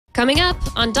Coming up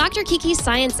on Dr. Kiki's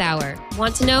Science Hour,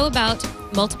 want to know about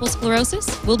multiple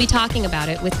sclerosis? We'll be talking about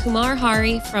it with Kumar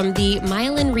Hari from the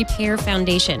Myelin Repair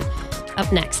Foundation.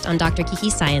 Up next on Dr.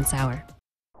 Kiki's Science Hour.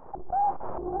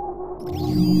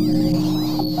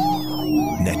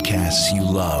 Netcasts you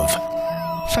love.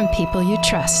 From people you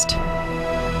trust.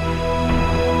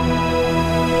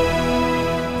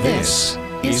 This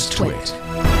is Twit.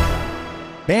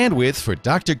 Bandwidth for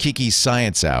Dr. Kiki's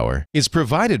Science Hour is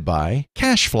provided by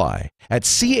Cachefly at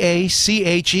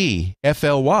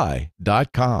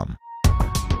CACHEFLY.com.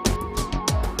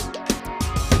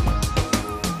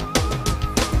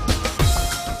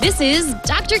 This is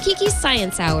Dr. Kiki's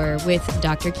Science Hour with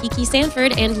Dr. Kiki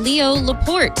Sanford and Leo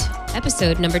Laporte,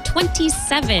 episode number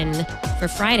 27 for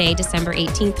Friday, December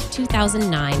 18th,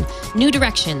 2009. New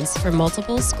directions for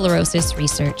multiple sclerosis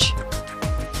research.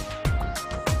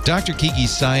 Dr.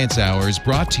 Kiki's Science Hour is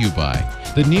brought to you by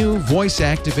the new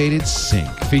voice-activated Sync,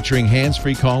 featuring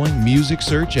hands-free calling, music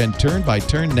search, and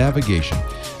turn-by-turn navigation.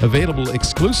 Available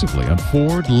exclusively on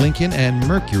Ford, Lincoln, and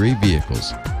Mercury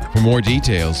vehicles. For more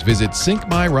details, visit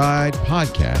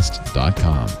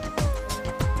syncmyridepodcast.com.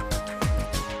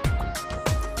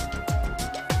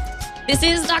 This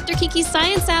is Dr. Kiki's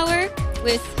Science Hour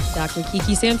with Dr.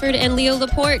 Kiki Sanford and Leo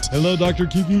Laporte. Hello, Dr.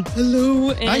 Kiki.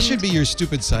 Hello. I should be your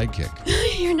stupid sidekick.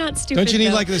 You're not stupid. Don't you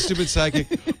need though. like a stupid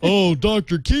sidekick? Oh,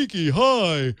 Dr. Kiki,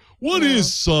 hi. What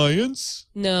is science?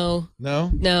 No.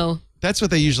 No? No. That's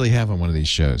what they usually have on one of these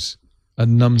shows. A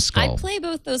numbskull. I play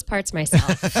both those parts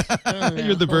myself. I don't know.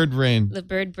 You're the bird brain. The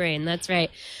bird brain, that's right.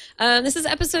 This is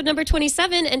episode number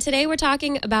 27, and today we're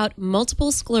talking about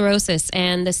multiple sclerosis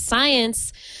and the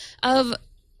science of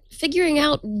figuring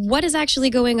out what is actually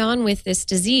going on with this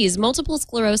disease. Multiple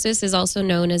sclerosis is also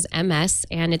known as MS,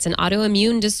 and it's an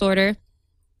autoimmune disorder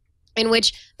in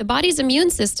which the body's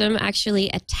immune system actually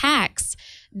attacks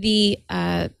the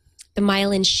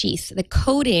myelin sheath, the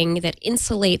coating that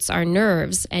insulates our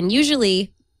nerves, and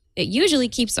it usually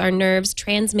keeps our nerves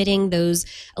transmitting those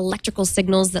electrical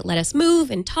signals that let us move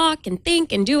and talk and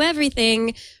think and do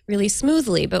everything really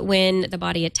smoothly. But when the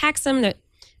body attacks them,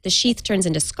 the sheath turns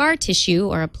into scar tissue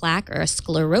or a plaque or a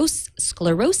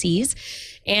scleroses,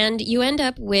 and you end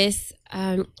up with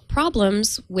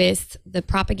problems with the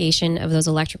propagation of those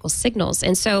electrical signals.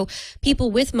 And so people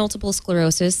with multiple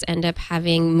sclerosis end up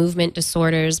having movement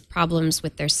disorders, problems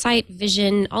with their sight,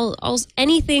 vision,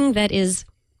 anything that is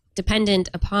dependent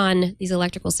upon these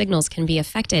electrical signals can be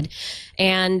affected.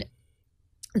 And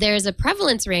there's a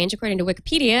prevalence range, according to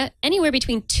Wikipedia, anywhere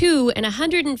between 2 and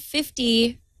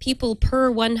 150 people per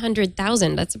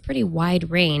 100,000. That's a pretty wide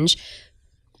range.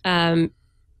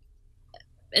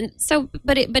 And so,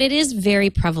 but it is very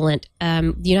prevalent.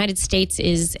 The United States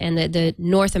is, and the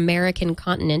North American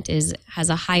continent has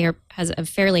a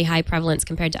fairly high prevalence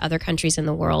compared to other countries in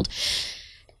the world.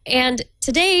 And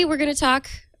today we're going to talk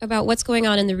about what's going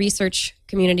on in the research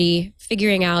community,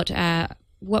 figuring out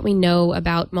what we know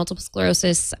about multiple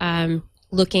sclerosis,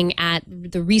 looking at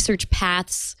the research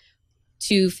paths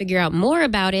to figure out more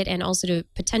about it, and also to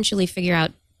potentially figure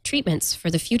out treatments for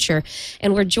the future.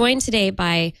 And we're joined today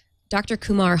by Dr.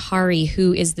 Kumar Hari,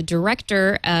 who is the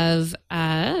director of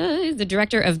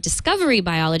discovery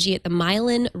biology at the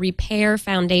Myelin Repair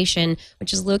Foundation,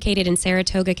 which is located in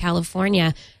Saratoga,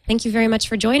 California. Thank you very much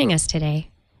for joining us today.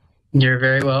 You're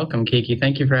very welcome, Kiki.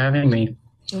 Thank you for having me.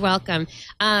 You're welcome.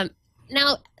 Now,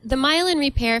 the Myelin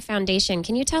Repair Foundation,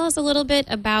 can you tell us a little bit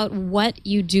about what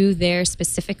you do there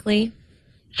specifically?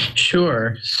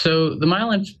 Sure. So the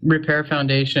Myelin Repair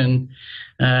Foundation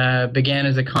began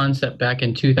as a concept back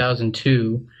in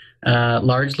 2002,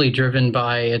 largely driven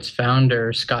by its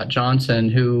founder, Scott Johnson,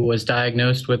 who was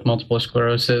diagnosed with multiple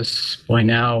sclerosis,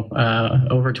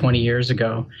 over 20 years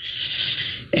ago.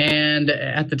 And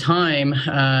at the time,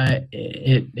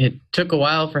 it took a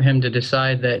while for him to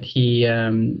decide that he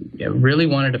really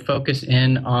wanted to focus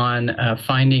in on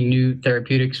finding new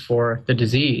therapeutics for the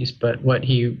disease. But what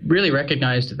he really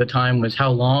recognized at the time was how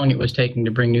long it was taking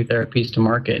to bring new therapies to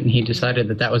market. And he decided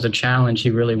that that was a challenge he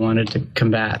really wanted to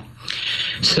combat.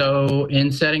 So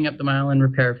in setting up the Myelin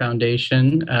Repair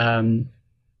Foundation,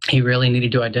 he really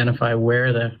needed to identify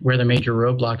where the major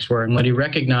roadblocks were. And what he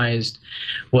recognized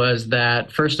was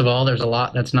that, first of all, there's a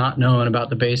lot that's not known about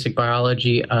the basic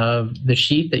biology of the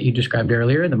sheath that you described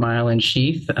earlier, the myelin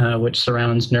sheath, which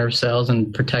surrounds nerve cells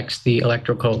and protects the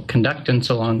electrical conductance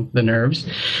along the nerves.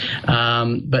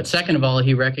 But second of all,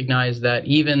 he recognized that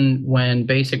even when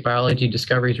basic biology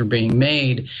discoveries were being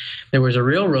made, there was a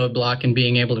real roadblock in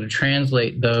being able to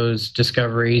translate those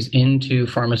discoveries into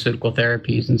pharmaceutical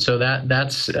therapies. And so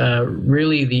that's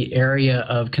really the area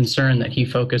of concern that he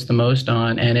focused the most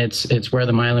on, and it's where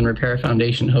the Myelin Repair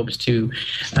Foundation hopes to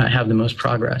have the most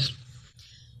progress.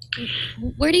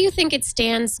 Where do you think it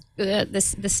stands,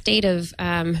 the state of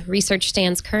research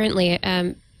stands currently?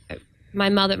 My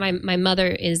mother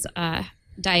is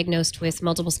diagnosed with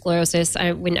multiple sclerosis. I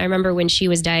remember when she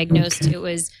was diagnosed, it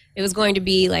was going to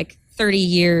be like 30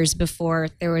 years before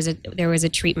there was a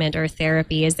treatment or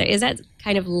therapy. Is that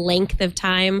kind of length of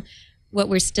time what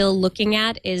we're still looking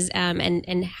at?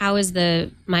 And how is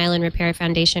the Myelin Repair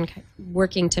Foundation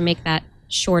working to make that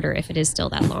shorter if it is still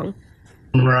that long?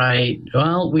 Right.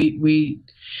 Well, we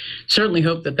certainly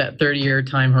hope that 30-year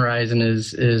time horizon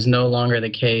is no longer the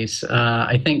case.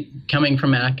 I think coming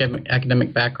from an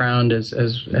academic background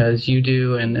as you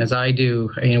do and as I do,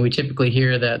 we typically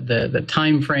hear that the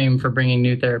time frame for bringing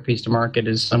new therapies to market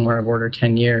is somewhere of order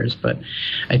 10 years. But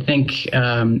I think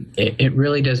it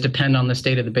really does depend on the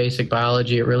state of the basic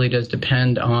biology. It really does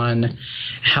depend on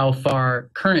how far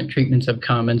current treatments have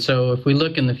come. And so if we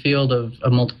look in the field of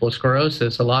multiple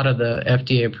sclerosis, a lot of the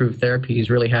FDA-approved therapies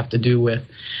really have to do with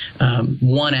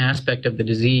one aspect of the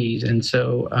disease. And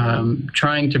so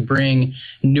trying to bring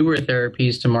newer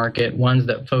therapies to market, ones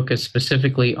that focus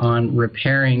specifically on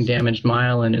repairing damaged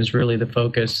myelin, is really the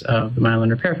focus of the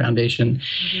Myelin Repair Foundation.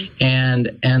 And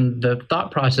the thought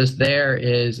process there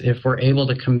is, if we're able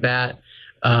to combat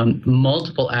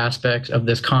multiple aspects of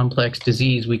this complex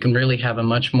disease, we can really have a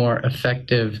much more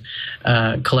effective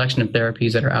collection of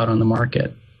therapies that are out on the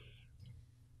market.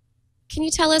 Can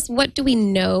you tell us, what do we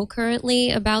know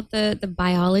currently about the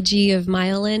biology of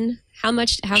myelin? How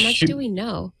much do we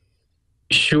know?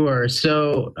 Sure.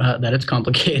 So that it's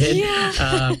complicated.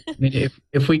 Yeah.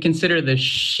 If we consider the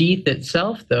sheath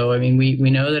itself, though, we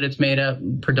know that it's made up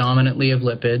predominantly of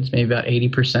lipids, maybe about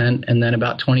 80%, and then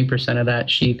about 20% of that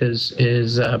sheath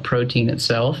is protein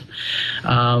itself.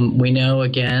 We know,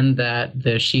 again, that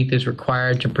the sheath is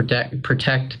required to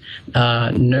protect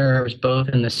nerves, both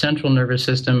in the central nervous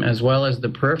system as well as the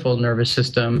peripheral nervous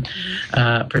system,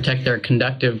 protect their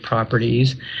conductive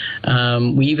properties.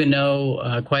 We even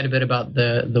know quite a bit about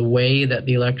the way that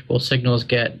the electrical signals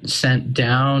get sent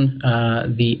down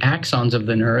the axons of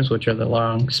the nerves, which are the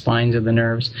long spines of the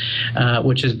nerves,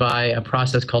 which is by a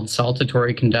process called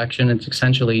saltatory conduction. It's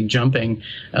essentially jumping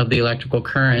of the electrical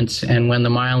currents. And when the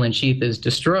myelin sheath is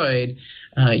destroyed,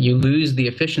 you lose the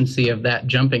efficiency of that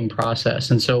jumping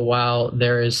process. And so while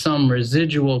there is some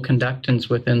residual conductance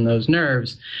within those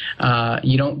nerves,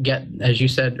 you don't get, as you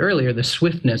said earlier, the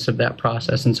swiftness of that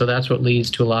process. And so that's what leads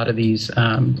to a lot of these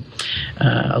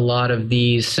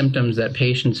symptoms that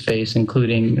patients face,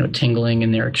 including tingling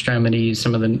in their extremities,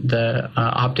 some of the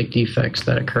optic defects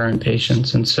that occur in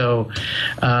patients. And so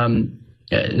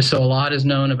a lot is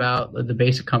known about the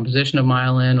basic composition of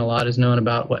myelin. A lot is known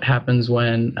about what happens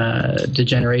when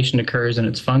degeneration occurs and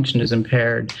its function is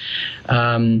impaired.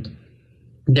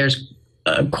 There's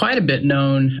quite a bit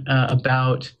known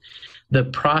about the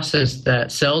process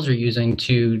that cells are using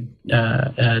to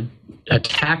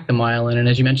attack the myelin. And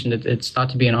as you mentioned, it's thought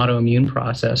to be an autoimmune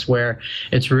process where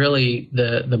it's really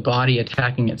the body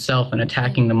attacking itself and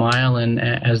attacking the myelin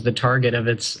as the target of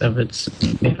its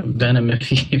venom,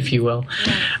 if you will.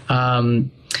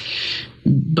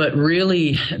 But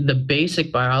really, the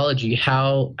basic biology,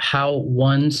 how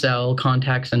one cell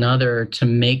contacts another to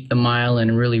make the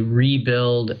myelin really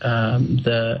rebuild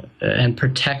and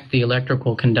protect the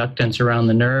electrical conductance around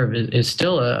the nerve is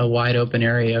still a wide open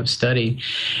area of study,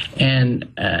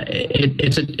 and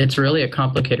it's really a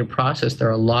complicated process. There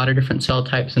are a lot of different cell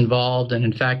types involved, and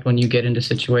in fact, when you get into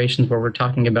situations where we're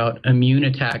talking about immune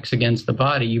attacks against the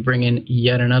body, you bring in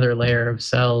yet another layer of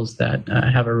cells that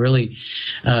have a really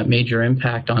major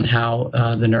impact on how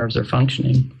the nerves are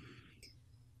functioning.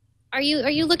 Are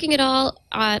you looking at all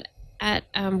at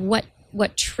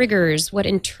what triggers, what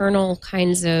internal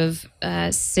kinds of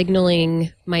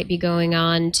signaling might be going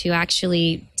on to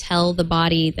actually tell the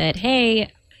body that,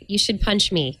 hey, you should punch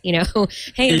me,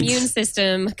 hey, immune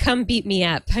system, come beat me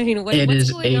up?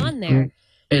 What's going on there?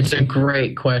 It's a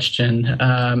great question,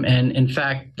 and in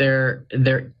fact, there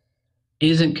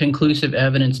isn't conclusive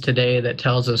evidence today that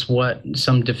tells us what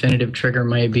some definitive trigger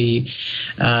might be.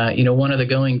 One of the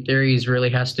going theories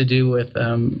really has to do with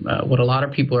what a lot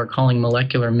of people are calling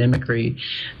molecular mimicry.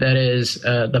 That is,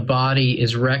 the body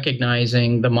is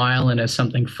recognizing the myelin as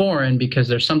something foreign because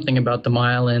there's something about the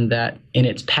myelin that in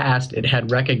its past it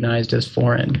had recognized as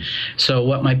foreign. So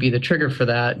what might be the trigger for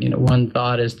that? One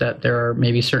thought is that there are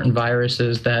maybe certain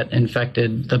viruses that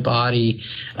infected the body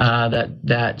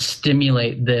that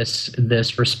stimulate this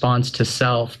this response to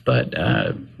self. But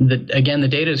again, the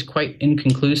data is quite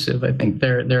inconclusive. I think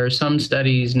there are some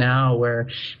studies now where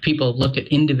people have looked at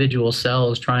individual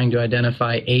cells trying to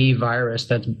identify a virus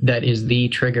that is the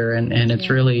trigger, and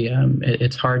it's really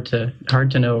it's hard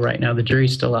to know right now. The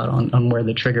jury's still out on where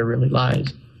the trigger really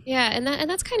lies. Yeah, and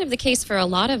that's kind of the case for a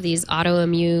lot of these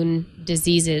autoimmune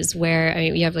diseases, where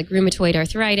you have like rheumatoid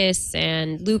arthritis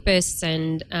and lupus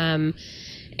and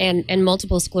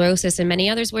multiple sclerosis and many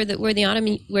others, where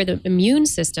the immune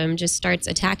system just starts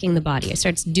attacking the body. It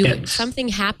starts doing something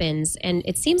happens, and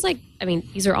it seems like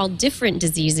these are all different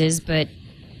diseases, but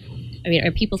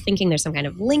are people thinking there's some kind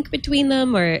of link between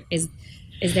them, or is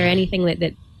there anything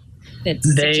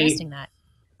that's suggesting that?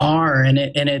 And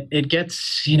it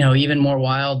gets even more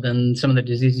wild than some of the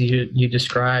diseases you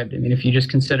described. If you just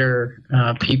consider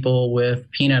people with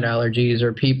peanut allergies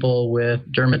or people with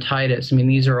dermatitis,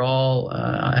 these are all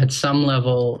at some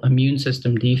level immune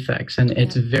system defects, and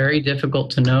it's very difficult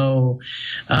to know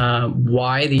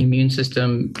why the immune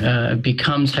system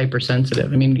becomes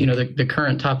hypersensitive. The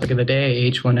current topic of the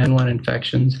day, H1N1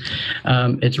 infections,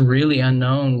 it's really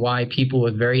unknown why people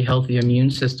with very healthy immune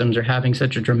systems are having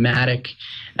such a dramatic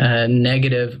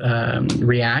negative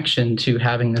reaction to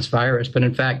having this virus. But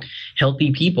in fact,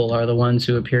 healthy people are the ones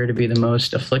who appear to be the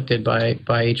most afflicted by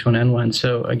H1N1.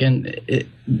 So again,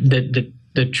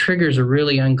 the triggers are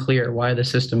really unclear why the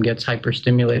system gets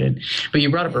hyperstimulated. But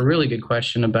you brought up a really good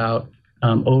question about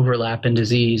overlap in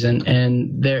disease, and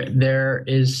there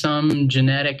is some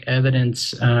genetic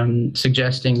evidence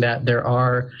suggesting that there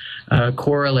are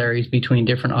corollaries between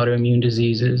different autoimmune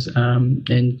diseases. And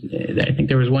I think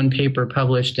there was one paper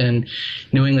published in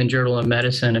New England Journal of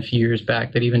Medicine a few years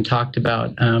back that even talked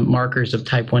about markers of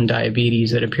type 1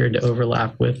 diabetes that appeared to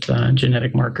overlap with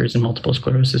genetic markers in multiple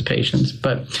sclerosis patients.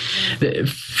 But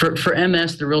for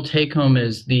MS, the real take-home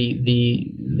is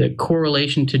the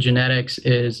correlation to genetics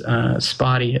is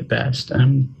spotty at best.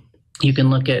 You can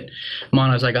look at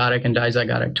monozygotic and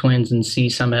dizygotic twins and see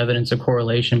some evidence of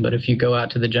correlation, but if you go out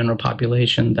to the general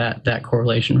population, that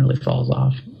correlation really falls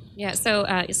off. Yeah.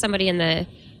 So somebody in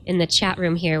the chat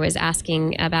room here was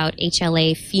asking about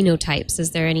HLA phenotypes.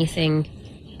 Is there anything?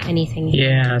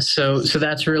 Yeah, so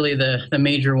that's really the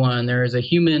major one. There is a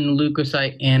human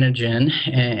leukocyte antigen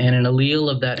and an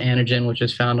allele of that antigen, which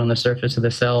is found on the surface of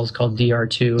the cells, called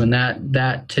DR2. And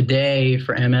that today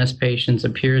for MS patients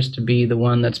appears to be the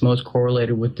one that's most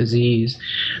correlated with disease.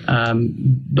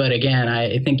 But again,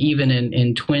 I think even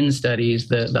in twin studies,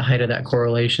 the height of that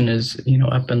correlation is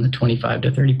up in the 25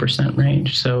 to 30%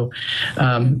 range. So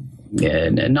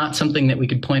not something that we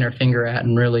could point our finger at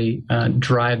and really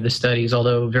drive the studies,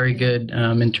 although very good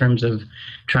in terms of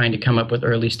trying to come up with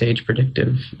early stage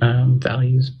predictive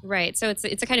values. Right. So it's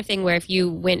a kind of thing where if you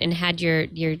went and had your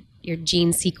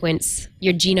genome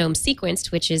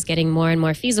sequenced, which is getting more and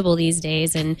more feasible these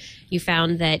days, and you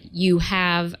found that you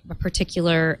have a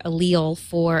particular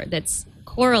allele that's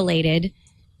correlated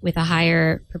with a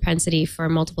higher propensity for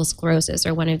multiple sclerosis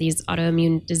or one of these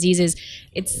autoimmune diseases,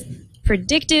 it's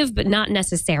predictive, but not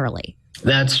necessarily.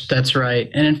 That's right.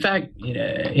 And in fact,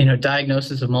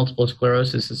 diagnosis of multiple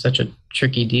sclerosis is such a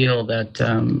tricky deal that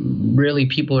really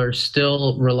people are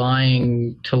still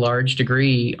relying to large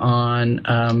degree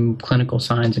on clinical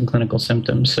signs and clinical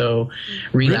symptoms. So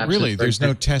relapse. Really, there's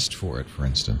no test for it, for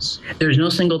instance. There's no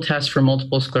single test for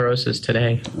multiple sclerosis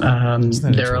today.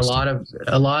 There are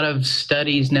a lot of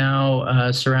studies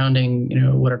now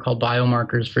surrounding what are called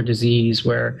biomarkers for disease,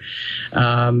 where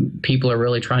people are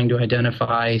really trying to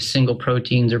identify single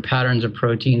proteins or patterns of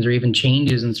proteins or even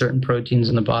changes in certain proteins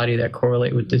in the body that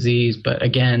correlate with disease. But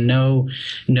again, no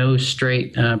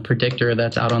straight predictor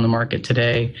that's out on the market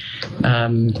today.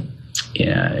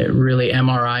 Really,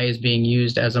 MRI is being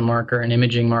used as a marker, an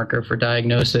imaging marker for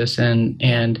diagnosis,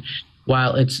 and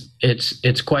while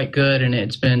it's quite good and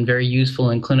it's been very useful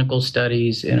in clinical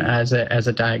studies as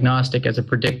a diagnostic, as a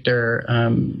predictor,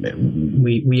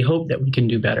 we hope that we can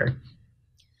do better.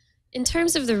 In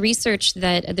terms of the research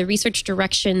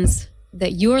directions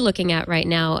that you're looking at right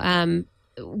now,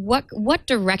 what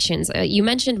directions? You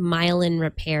mentioned myelin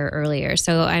repair earlier,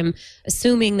 so I'm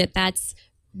assuming that's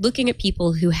looking at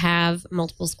people who have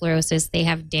multiple sclerosis. They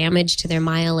have damage to their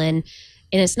myelin,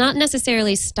 and it's not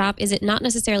necessarily Is it not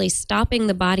necessarily stopping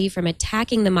the body from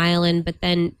attacking the myelin,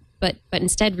 but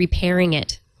instead repairing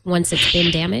it once it's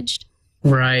been damaged?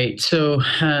 Right. So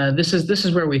this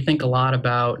is where we think a lot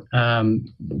about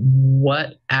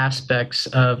what aspects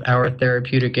of our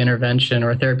therapeutic intervention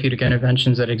or therapeutic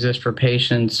interventions that exist for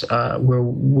patients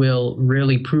will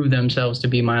really prove themselves to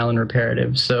be myelin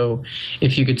reparative. So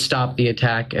if you could stop the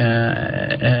attack,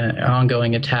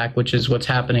 ongoing attack, which is what's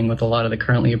happening with a lot of the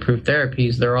currently approved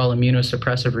therapies, they're all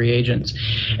immunosuppressive reagents.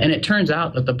 And it turns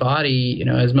out that the body,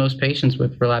 as most patients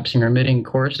with relapsing remitting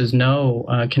courses know,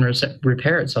 can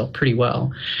repair itself pretty well.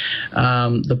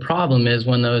 The problem is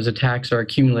when those attacks are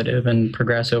accumulative and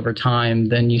progress over time,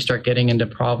 then you start getting into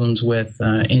problems with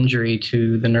injury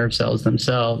to the nerve cells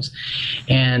themselves.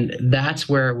 And that's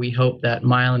where we hope that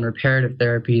myelin reparative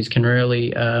therapies can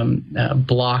really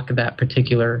block that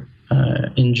particular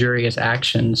injurious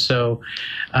action. So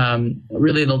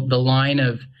really the line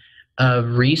of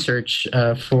research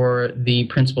for the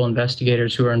principal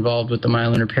investigators who are involved with the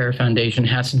Myelin Repair Foundation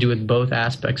has to do with both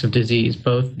aspects of disease,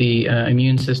 both the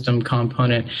immune system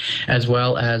component as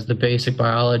well as the basic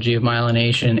biology of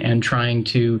myelination, and trying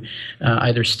to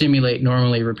either stimulate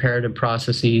normally reparative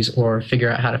processes or figure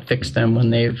out how to fix them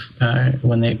when they've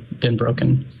been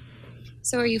broken.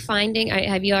 So are you finding,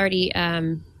 have you already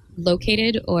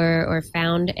located or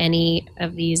found any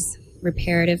of these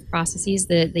reparative processes,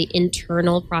 the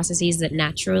internal processes that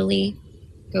naturally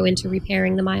go into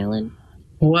repairing the myelin?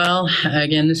 Well,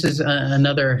 again, this is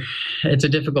it's a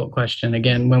difficult question.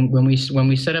 Again, when we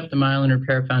set up the Myelin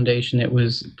Repair Foundation, it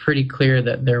was pretty clear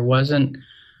that there wasn't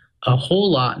a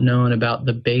whole lot known about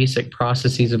the basic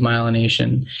processes of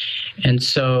myelination. And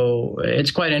so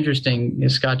it's quite interesting.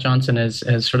 Scott Johnson, as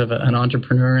sort of an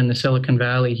entrepreneur in the Silicon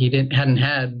Valley, he hadn't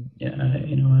had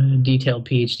a detailed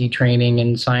PhD training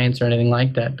in science or anything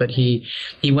like that, but he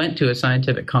went to a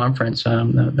scientific conference, the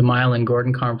Myelin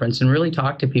Gordon Conference, and really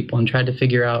talked to people and tried to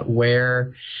figure out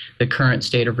where the current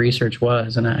state of research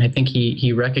was. And I think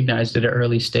he recognized at an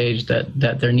early stage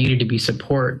that there needed to be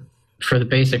support for the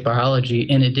basic biology,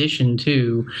 in addition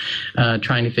to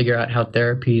trying to figure out how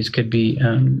therapies could be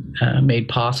made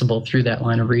possible through that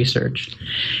line of research.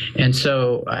 And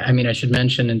so, I should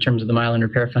mention, in terms of the Myelin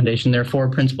Repair Foundation, there are 4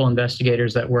 principal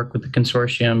investigators that work with the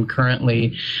consortium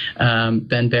currently.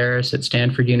 Ben Barris at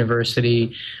Stanford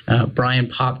University, Brian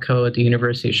Popko at the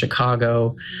University of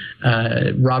Chicago,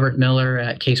 Robert Miller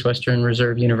at Case Western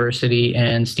Reserve University,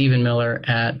 and Stephen Miller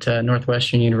at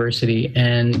Northwestern University.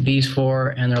 And these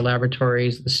 4 and their laboratories,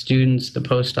 the students, the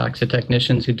postdocs, the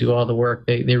technicians who do all the work,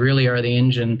 they really are the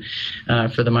engine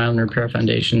for the Myelin Repair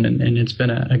Foundation. And it's been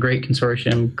a great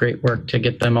consortium, great work to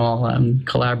get them all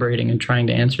collaborating and trying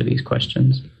to answer these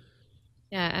questions.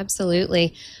 Yeah,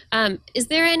 absolutely. Is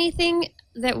there anything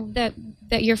that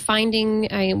you're finding?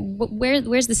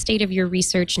 Where's the state of your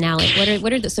research now? Like,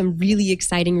 what are some really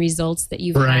exciting results that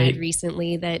you've had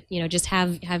recently that just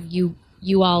have you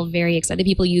all very excited?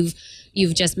 People you've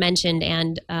just mentioned,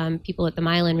 and people at the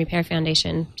Myelin Repair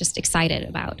Foundation just excited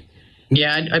about.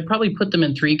 Yeah, I'd probably put them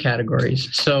in 3 categories.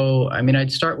 So,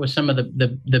 I'd start with some of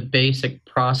the basic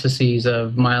processes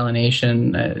of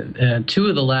myelination. 2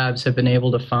 of the labs have been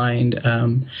able to find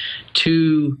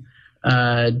 2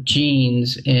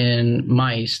 genes in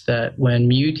mice that, when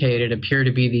mutated, appear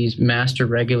to be these master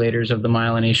regulators of the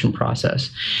myelination process.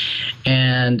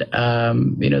 And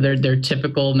they're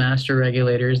typical master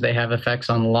regulators. They have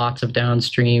effects on lots of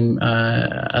downstream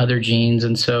other genes,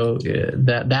 and so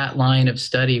that line of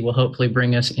study will hopefully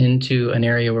bring us into an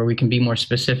area where we can be more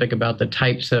specific about the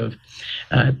types of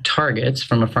targets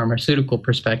from a pharmaceutical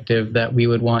perspective that we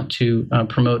would want to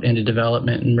promote into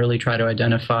development and really try to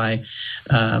identify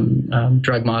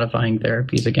drug modifying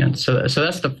therapies against. So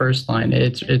that's the first line.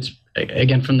 It's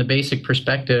again, from the basic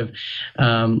perspective,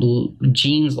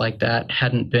 genes like that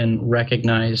hadn't been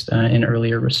recognized in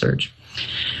earlier research.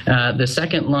 The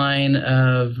second line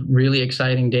of really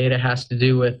exciting data has to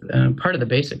do with part of the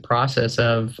basic process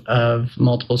of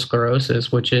multiple sclerosis,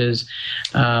 which is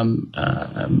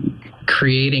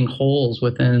creating holes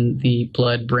within the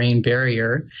blood-brain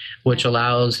barrier, which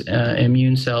allows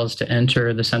immune cells to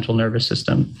enter the central nervous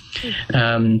system.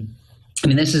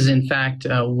 This is, in fact,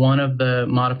 one of the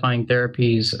modifying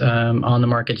therapies on the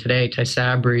market today.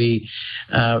 Tysabri,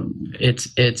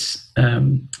 its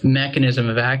mechanism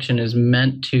of action is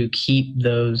meant to keep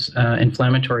those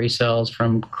inflammatory cells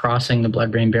from crossing the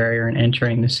blood-brain barrier and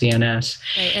entering the CNS.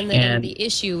 Right, and the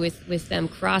issue with them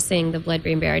crossing the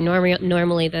blood-brain barrier,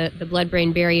 normally the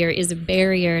blood-brain barrier is a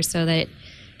barrier so that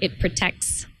it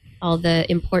protects all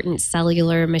the important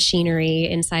cellular machinery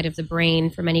inside of the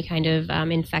brain from any kind of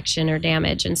infection or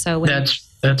damage. And so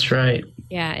that's right.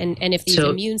 Yeah, and if these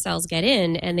immune cells get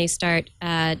in and they start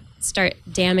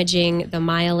damaging the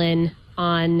myelin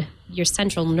on your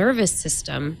central nervous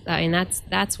system, I mean,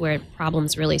 that's where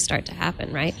problems really start to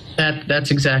happen, right? That's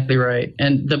exactly right.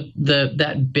 And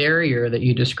that barrier that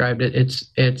you described, it's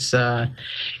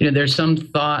there's some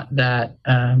thought that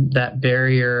that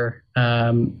barrier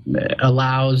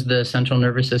allows the central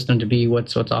nervous system to be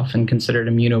what's often considered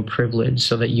immunoprivileged,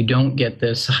 so that you don't get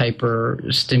this hyper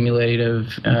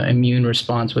stimulative immune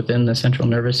response within the central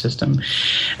nervous system.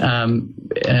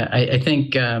 I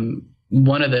think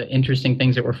one of the interesting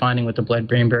things that we're finding with the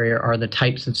blood-brain barrier are the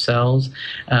types of cells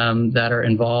that are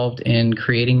involved in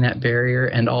creating that barrier,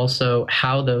 and also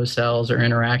how those cells are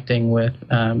interacting with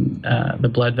the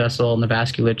blood vessel and the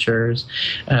vasculatures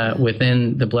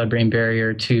within the blood-brain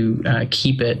barrier to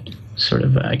keep it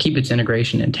keep its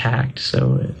integration intact.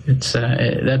 So it's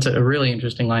that's a really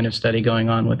interesting line of study going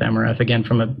on with MRF, again,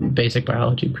 from a basic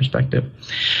biology perspective.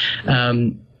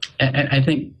 And I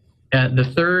think the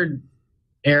third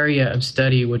area of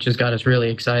study, which has got us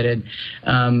really excited,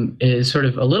 is sort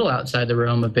of a little outside the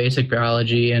realm of basic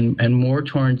biology and more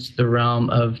towards the realm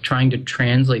of trying to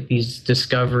translate these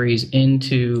discoveries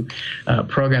into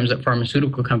programs that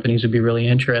pharmaceutical companies would be really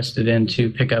interested in to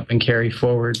pick up and carry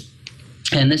forward.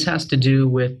 And this has to do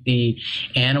with the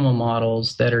animal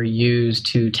models that are used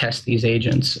to test these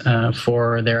agents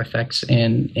for their effects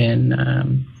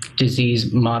in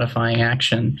disease-modifying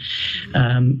action.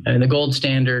 And the gold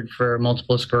standard for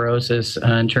multiple sclerosis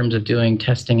in terms of doing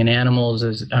testing in animals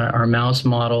are mouse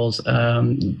models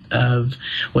of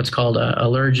what's called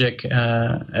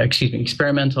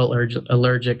experimental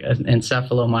allergic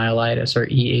encephalomyelitis, or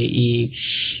EAE.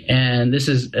 And this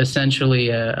is essentially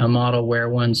a model where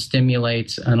one stimulates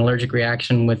an allergic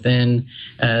reaction within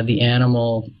the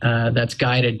animal that's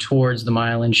guided towards the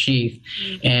myelin sheath.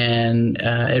 And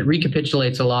it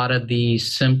recapitulates a lot of the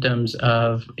symptoms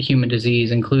of human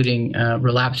disease, including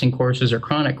relapsing courses or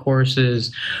chronic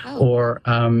courses, or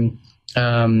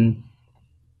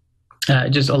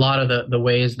just a lot of the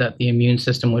ways that the immune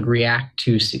system would react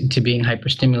to being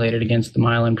hyperstimulated against the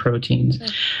myelin proteins.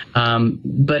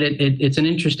 But it's an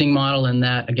interesting model in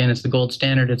that, again, it's the gold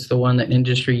standard. It's the one that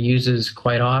industry uses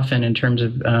quite often in terms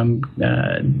of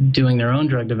doing their own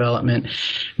drug development.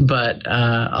 But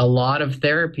a lot of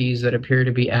therapies that appear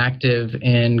to be active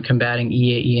in combating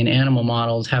EAE in animal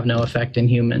models have no effect in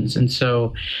humans. And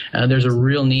so there's a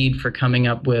real need for coming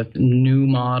up with new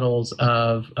models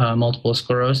of multiple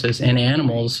sclerosis in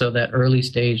animals, so that early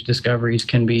stage discoveries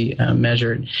can be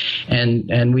measured.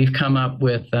 And we've come up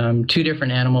with two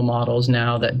different animal models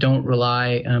now that don't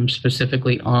rely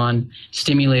specifically on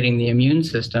stimulating the immune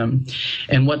system.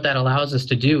 And what that allows us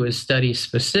to do is study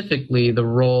specifically the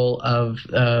role of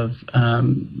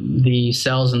the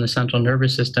cells in the central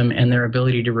nervous system and their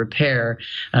ability to repair,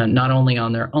 not only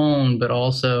on their own, but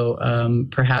also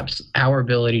perhaps our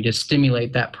ability to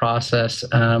stimulate that process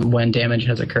when damage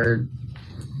has occurred.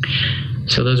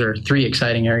 So those are three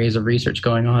exciting areas of research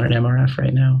going on at MRF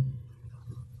right now.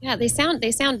 Yeah, they sound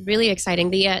really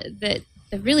exciting. The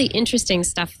really interesting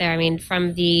stuff there, I mean,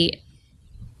 from the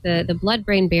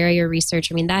blood-brain barrier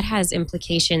research, I mean, that has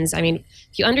implications. I mean,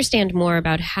 if you understand more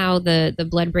about how the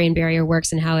blood-brain barrier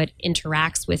works and how it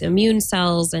interacts with immune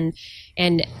cells and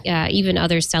even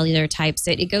other cellular types,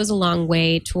 it goes a long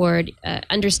way toward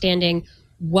understanding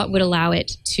what would allow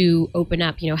it to open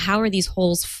up. You know, how are these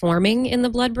holes forming in the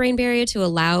blood-brain barrier to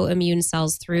allow immune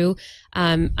cells through?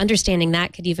 Understanding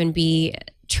that could even be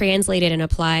translated and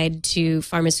applied to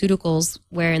pharmaceuticals,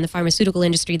 where in the pharmaceutical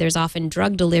industry, there's often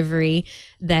drug delivery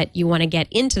that you want to get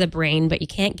into the brain, but you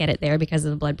can't get it there because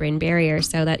of the blood-brain barrier.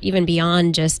 So that even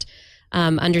beyond just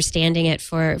understanding it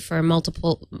for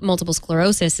multiple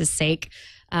sclerosis' sake,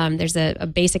 there's a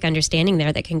basic understanding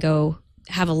there that can go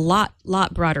have a lot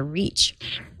broader reach.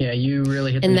 Yeah, you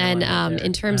really hit the And nail then on it there.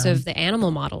 in terms of the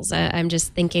animal models, I'm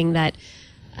just thinking that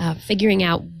figuring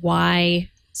out why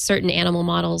certain animal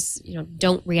models, you know,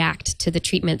 don't react to the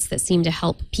treatments that seem to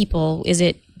help people. Is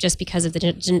it just because of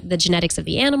the genetics of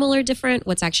the animal are different?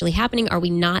 What's actually happening? Are we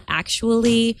not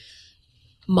actually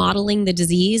modeling the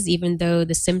disease, even though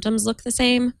the symptoms look the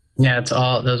same? Yeah,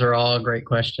 those are all great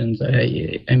questions.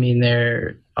 I mean,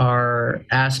 there are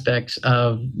aspects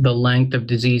of the length of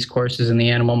disease courses in the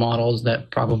animal models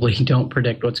that probably don't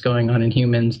predict what's going on in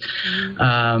humans.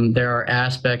 There are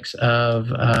aspects of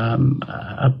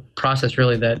process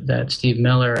really that Steve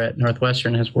Miller at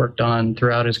Northwestern has worked on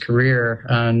throughout his career,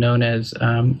 known as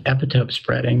epitope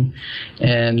spreading.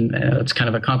 And it's kind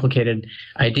of a complicated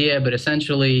idea, but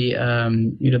essentially,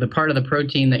 the part of the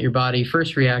protein that your body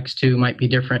first reacts to might be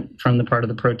different from the part of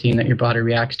the protein that your body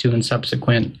reacts to in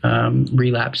subsequent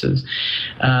relapses.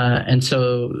 And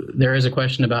so there is a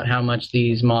question about how much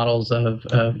these models of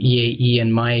EAE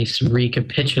in mice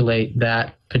recapitulate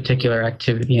that particular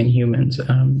activity in humans.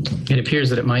 It appears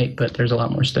that it might, but there's a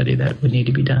lot more study that would need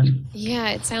to be done.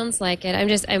 Yeah, it sounds like it.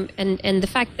 And the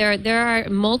fact there are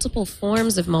multiple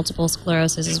forms of multiple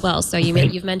sclerosis as well. So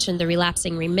you've mentioned the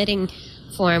relapsing remitting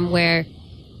form where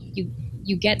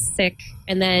you get sick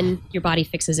and then your body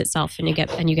fixes itself and you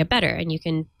get better and you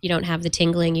don't have the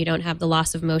tingling, you don't have the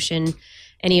loss of motion,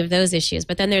 any of those issues.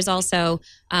 But then there's also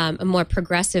a more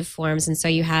progressive forms. And so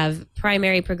you have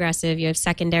primary progressive, you have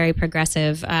secondary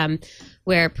progressive,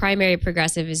 where primary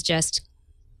progressive is just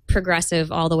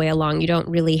progressive all the way along. You don't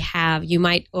really have,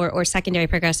 or secondary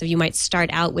progressive, you might start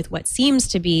out with what seems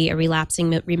to be a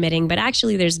relapsing remitting, but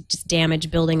actually there's just damage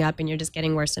building up and you're just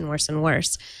getting worse and worse and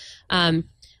worse.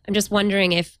 I'm just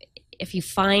wondering if you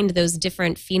find those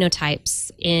different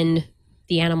phenotypes in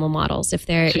the animal models, if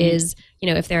there is,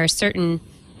 if there are certain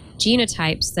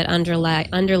genotypes that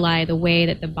underlie the way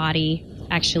that the body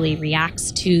actually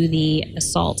reacts to the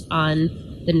assault on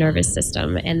the nervous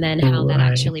system, and then how that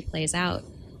actually plays out.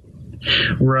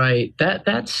 Right.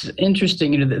 That's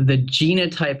interesting. The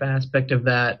genotype aspect of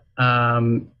that.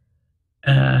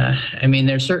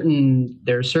 There's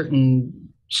certain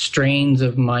strains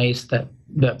of mice that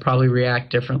probably react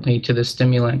differently to the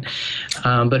stimulant.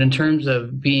 But in terms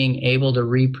of being able to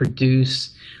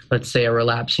reproduce, let's say, a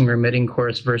relapsing remitting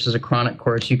course versus a chronic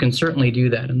course, you can certainly do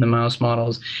that in the mouse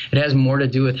models. It has more to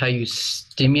do with how you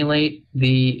stimulate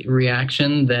the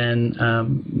reaction than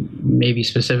maybe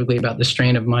specifically about the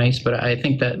strain of mice. But I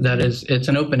think it's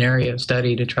an open area of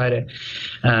study to try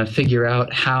to figure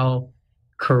out how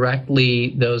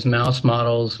correctly those mouse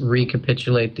models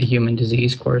recapitulate the human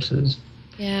disease courses.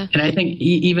 Yeah. And I think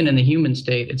even in the human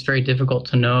state, it's very difficult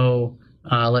to know,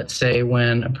 let's say,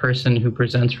 when a person who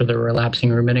presents for the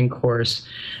relapsing remitting course,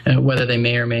 whether they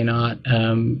may or may not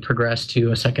progress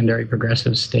to a secondary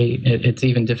progressive state. It's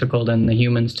even difficult in the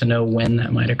humans to know when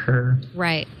that might occur.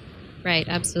 Right,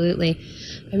 absolutely.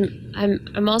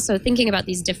 I'm also thinking about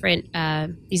these different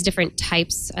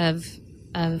types of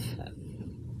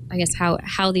I guess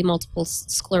how the multiple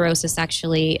sclerosis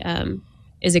actually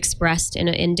is expressed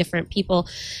in different people,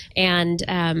 and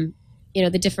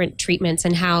the different treatments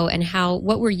and how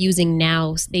what we're using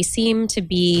now. They seem to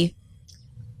be,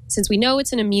 since we know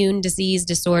it's an immune disease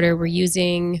disorder, we're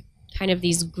using kind of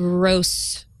these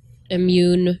gross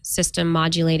immune system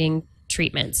modulating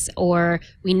treatments, or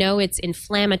we know it's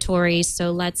inflammatory,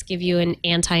 so let's give you an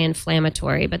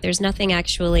anti-inflammatory, but there's nothing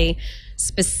actually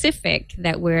specific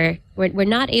that we're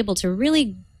not able to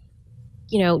really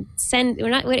we're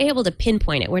not able to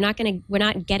pinpoint it. We're not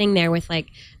getting there with like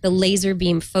the laser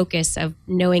beam focus of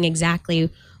knowing exactly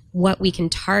what we can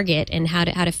target and how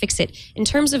to fix it. In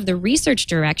terms of the research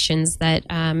directions that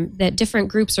that different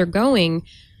groups are going,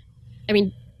 I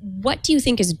mean, what do you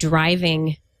think is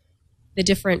driving the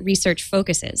different research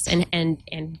focuses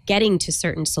and getting to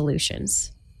certain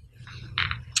solutions?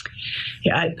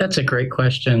 Yeah, that's a great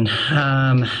question.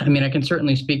 I can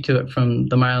certainly speak to it from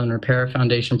the Myelin Repair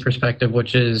Foundation perspective,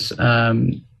 which is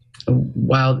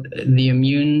while the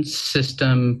immune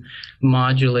system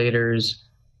modulators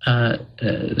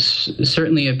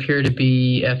certainly appear to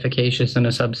be efficacious in a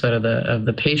subset of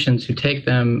the patients who take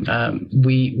them,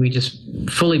 we just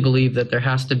fully believe that there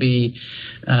has to be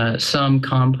some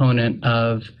component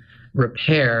of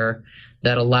repair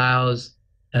that allows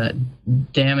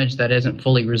damage that isn't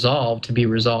fully resolved to be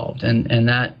resolved, and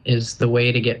that is the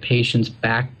way to get patients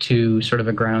back to sort of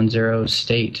a ground zero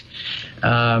state,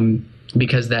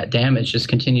 because that damage just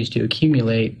continues to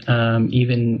accumulate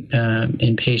even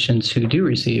in patients who do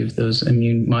receive those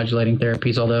immune modulating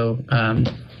therapies, although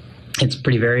it's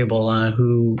pretty variable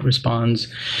who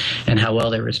responds and how well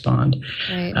they respond.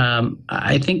 Right.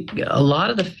 I think a lot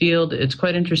of the field, it's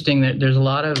quite interesting that there's a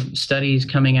lot of studies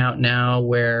coming out now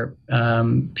where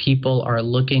people are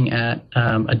looking at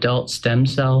adult stem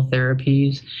cell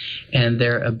therapies and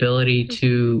their ability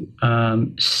to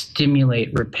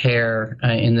stimulate repair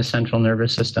in the central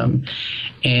nervous system.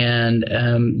 And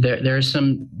there's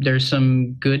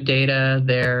some good data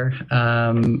there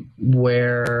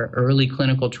where early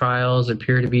clinical trials trials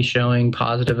appear to be showing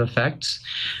positive effects.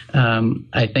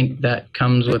 I think that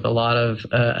comes with a lot of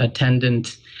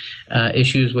attendant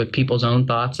issues with people's own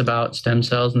thoughts about stem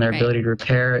cells and their ability to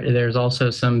repair. There's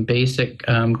also some basic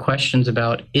questions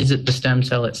about, is it the stem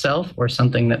cell itself or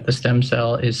something that the stem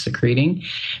cell is secreting?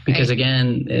 Because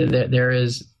again, there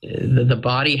is the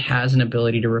body has an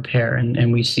ability to repair,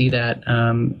 and we see that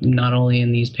not only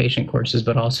in these patient courses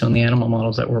but also in the animal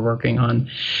models that we're working on.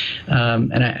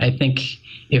 And I think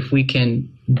if we can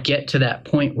get to that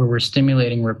point where we're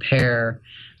stimulating repair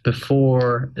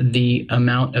before the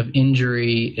amount of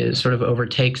injury sort of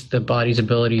overtakes the body's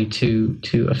ability to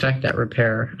affect that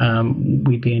repair,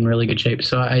 we'd be in really good shape.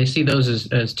 So I see those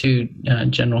as two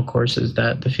general courses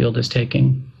that the field is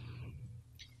taking.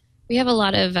 We have a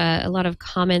lot of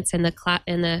comments in the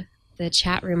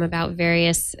chat room about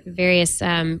various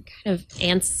kind of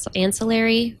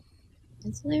ancillary.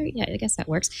 Yeah, I guess that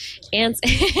works.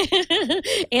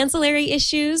 Ancillary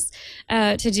issues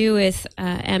to do with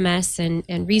MS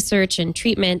and research and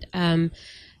treatment. One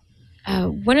of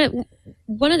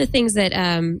the things that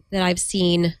I've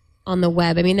seen on the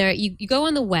web. I mean, you go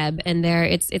on the web and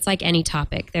it's like any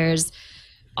topic. There's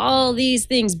all these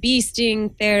things: bee sting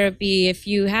therapy. If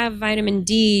you have vitamin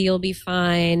D, you'll be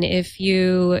fine. If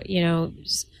you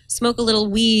smoke a little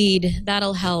weed,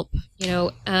 that'll help.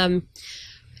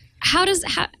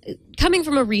 Coming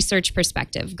from a research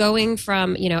perspective, going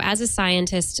from, as a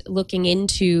scientist looking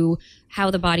into how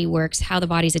the body works, how the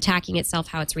body's attacking itself,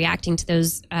 how it's reacting to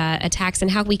those attacks, and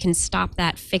how we can stop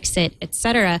that, fix it,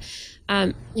 etc.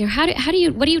 What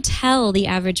do you tell the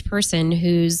average person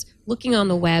who's looking on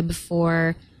the web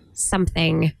for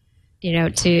something,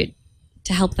 to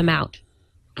help them out?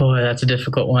 Boy, that's a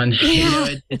difficult one.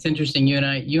 Yeah. It's interesting. You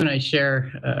and I share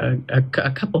a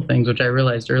couple things, which I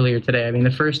realized earlier today. I mean,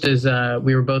 the first is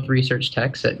we were both research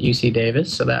techs at UC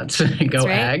Davis, so that's go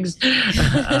right. Ags.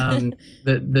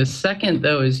 The second,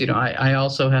 though, is I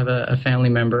also have a family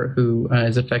member who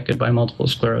is affected by multiple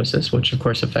sclerosis, which of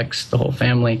course affects the whole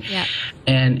family. Yeah.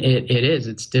 And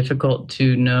it's difficult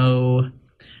to know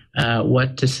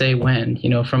what to say when.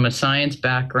 From a science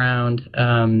background.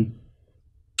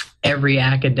 Every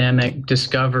academic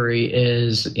discovery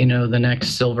is, the next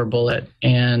silver bullet.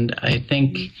 And I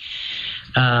think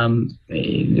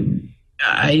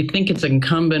it's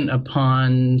incumbent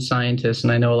upon scientists,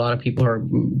 and I know a lot of people are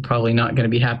probably not going to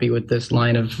be happy with this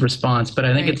line of response, but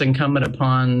I think it's incumbent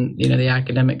upon, the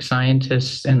academic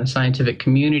scientists and the scientific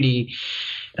community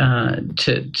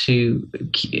to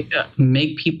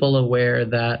make people aware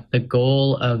that the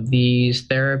goal of these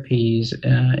therapies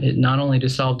is not only to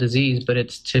solve disease, but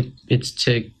it's to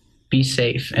be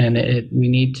safe, and we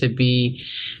need to be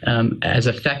as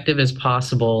effective as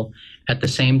possible at the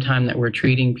same time that we're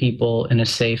treating people in a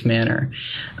safe manner.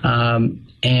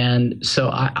 And so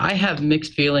I have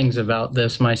mixed feelings about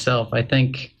this myself. I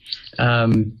think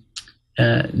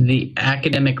the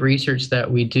academic research that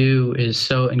we do is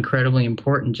so incredibly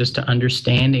important just to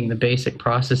understanding the basic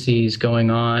processes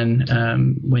going on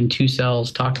when two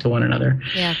cells talk to one another.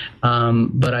 Yeah.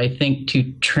 But I think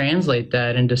to translate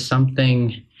that into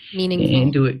something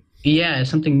meaningful,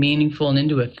 something meaningful and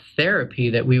into a therapy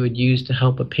that we would use to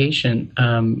help a patient.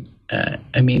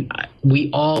 We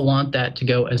all want that to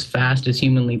go as fast as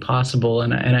humanly possible.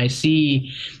 And I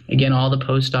see, again, all the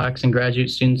postdocs and graduate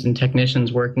students and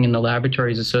technicians working in the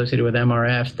laboratories associated with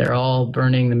MRF. They're all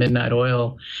burning the midnight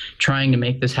oil, trying to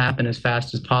make this happen as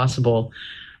fast as possible,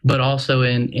 but also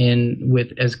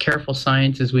with as careful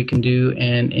science as we can do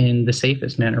and in the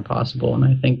safest manner possible. And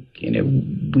I think,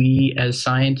 we as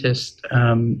scientists,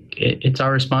 it's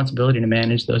our responsibility to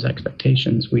manage those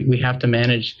expectations. We have to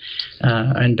manage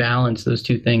and balance those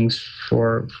two things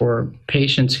for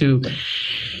patients who,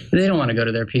 they don't want to go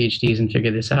to their PhDs and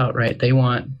figure this out, right? They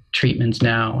want treatments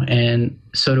now, and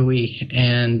so do we.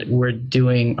 And we're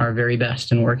doing our very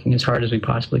best and working as hard as we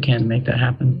possibly can to make that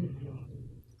happen.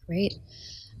 Great.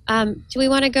 Do we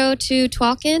want to go to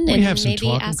Twalkin and we have some maybe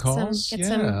Twalkin ask calls?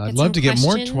 I'd love to get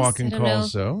more Twalkin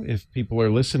calls, though. If people are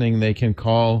listening, they can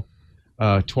call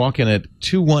Twalkin at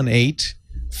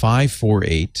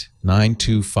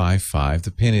 218-548-9255.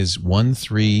 The pin is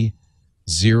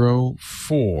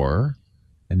 1304,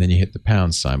 and then you hit the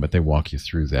pound sign, but they walk you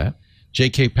through that.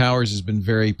 J.K. Powers has been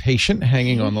very patient,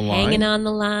 hanging on the line. Hanging on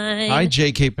the line. Hi,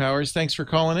 J.K. Powers. Thanks for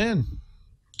calling in.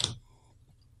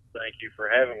 Thank you for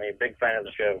having me. Big fan of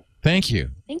the show. Thank you.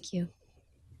 Thank you.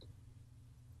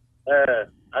 It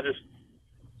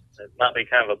might be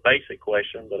kind of a basic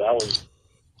question, but I was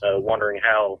wondering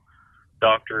how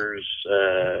doctors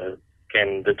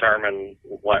can determine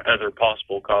what other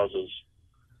possible causes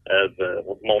of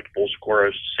multiple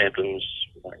sclerosis symptoms,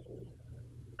 like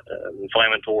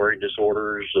inflammatory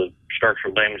disorders,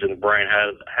 structural damage in the brain.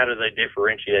 How do they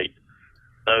differentiate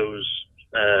those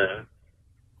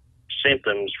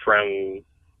symptoms from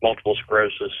multiple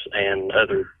sclerosis and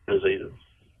other diseases?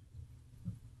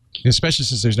 Especially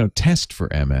since there's no test for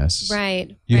MS.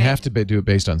 Right. You have to do it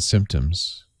based on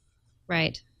symptoms.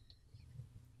 Right.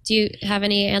 Do you have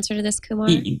any answer to this, Kumar?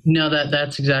 No,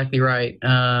 that's exactly right.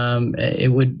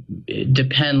 It would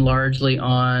depend largely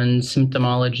on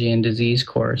symptomology and disease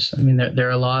course. I mean, there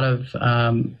are a lot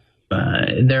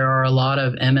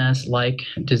of MS-like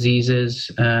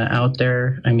diseases out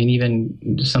there. I mean,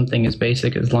 even something as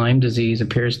basic as Lyme disease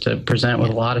appears to present with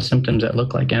a lot of symptoms that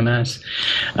look like MS.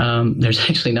 There's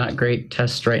actually not great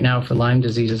tests right now for Lyme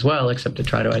disease as well, except to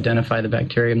try to identify the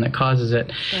bacterium that causes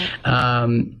it. Yeah.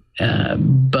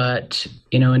 But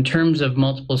in terms of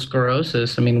multiple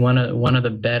sclerosis, I mean, one of the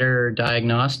better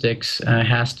diagnostics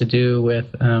has to do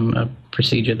with a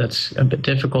procedure that's a bit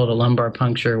difficult, a lumbar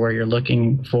puncture, where you're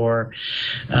looking for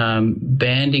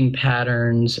banding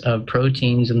patterns of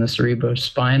proteins in the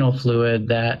cerebrospinal fluid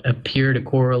that appear to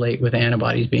correlate with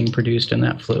antibodies being produced in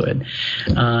that fluid,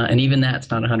 and even that's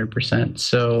not 100%.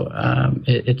 So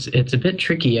it's a bit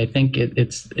tricky. I think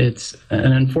it's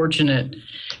an unfortunate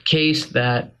case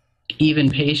that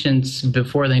even patients,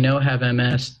 before they know have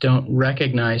MS, don't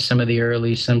recognize some of the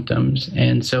early symptoms.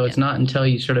 And so it's not until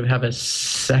you sort of have a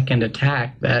second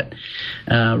attack that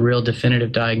real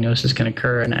definitive diagnosis can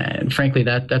occur. And frankly,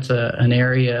 that's an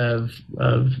area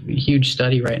of huge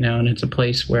study right now. And it's a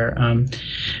place where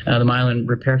the Myelin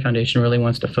Repair Foundation really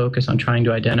wants to focus on trying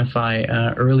to identify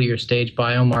earlier stage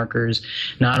biomarkers,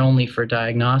 not only for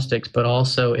diagnostics, but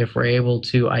also if we're able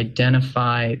to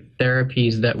identify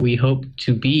therapies that we hope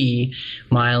to be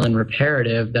myelin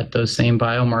reparative, that those same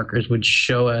biomarkers would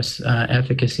show us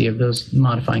efficacy of those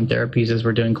modifying therapies as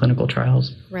we're doing clinical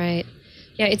trials. Right.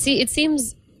 Yeah, it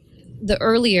seems the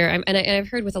earlier, and I've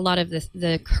heard with a lot of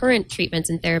the current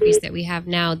treatments and therapies that we have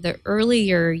now, the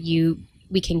earlier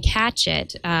we can catch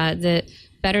it, the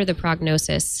better the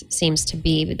prognosis seems to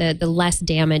be, the less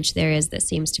damage there is that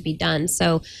seems to be done.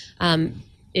 So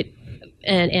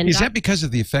is that because of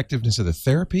the effectiveness of the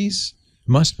therapies?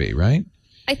 Must be, right?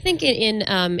 I think in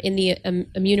the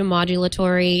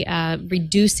immunomodulatory,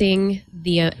 reducing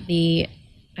the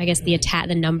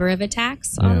number of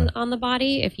attacks on the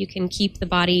body. If you can keep the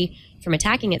body from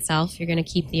attacking itself, you're going to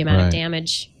keep the amount of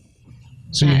damage.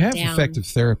 So you have down. effective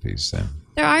therapies then.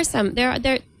 There are some. There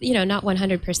not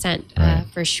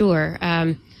 100% for sure.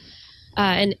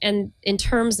 And in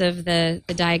terms of the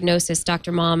diagnosis,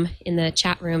 Dr. Mom in the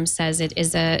chat room says it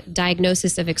is a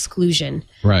diagnosis of exclusion.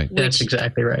 Right. That's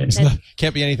exactly right.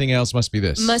 Can't be anything else. Must be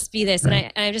this. Must be this.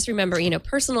 Right. And I just remember,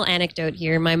 personal anecdote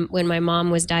here. When my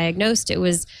mom was diagnosed, it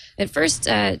was at first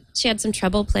she had some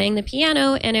trouble playing the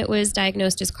piano, and it was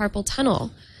diagnosed as carpal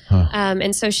tunnel. Huh.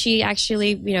 And so she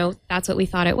actually, that's what we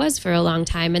thought it was for a long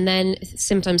time. And then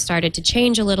symptoms started to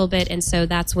change a little bit, and so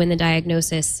that's when the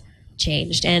diagnosis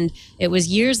changed. And it was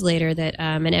years later that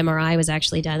an MRI was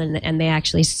actually done, and they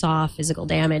actually saw physical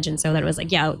damage. And so then it was like,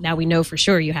 yeah, now we know for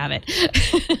sure you have it.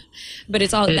 But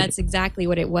that's exactly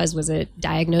what it was a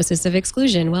diagnosis of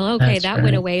exclusion. Well, okay, that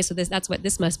went away, so that's what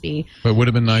this must be. But it would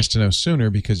have been nice to know sooner,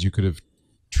 because you could have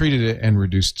treated it and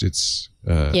reduced its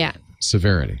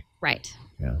severity. Right.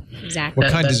 Yeah. Exactly.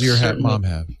 What kind does your mom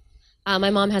have? My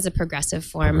mom has a progressive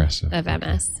form of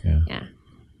MS. Yeah.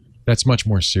 That's much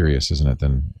more serious, isn't it,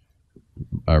 than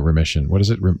remission? What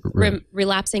is it?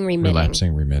 Relapsing remitting.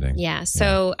 Relapsing remitting. Yeah.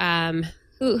 So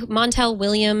Montel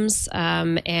Williams,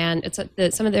 and it's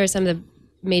some of the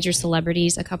major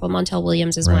celebrities. A couple. Montel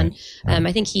Williams is one.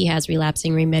 I think he has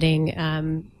relapsing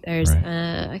remitting. There's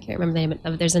I can't remember the name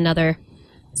of. There's another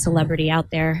celebrity out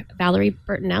there. Valerie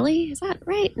Bertinelli. Is that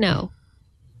right? No.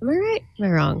 Am I right? Am I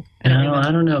wrong?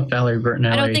 I don't know if Valerie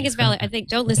Bertinelli. I don't think it's Valerie. I think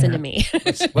don't listen to me.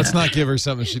 Let's not give her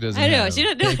something she doesn't. I know have. she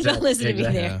don't listen to me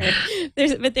there.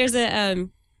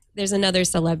 There's another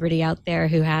celebrity out there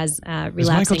who has relapsing. Does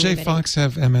Michael J. remitting. Fox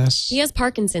have MS? He has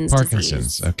Parkinson's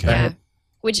disease. Okay. Yeah.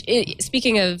 Which,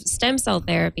 speaking of stem cell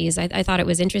therapies, I thought it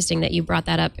was interesting that you brought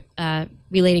that up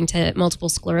relating to multiple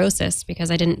sclerosis, because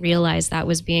I didn't realize that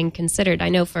was being considered. I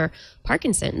know for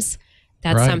Parkinson's,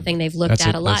 that's something they've looked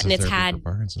at a lot, and it's had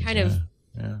kind of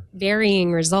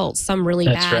varying results. Some really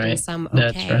bad and some okay.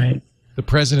 That's right. The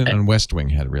president on West Wing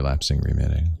had relapsing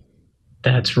remitting.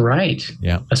 That's right.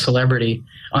 Yeah. A celebrity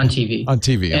on TV. On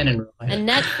TV. And in real life.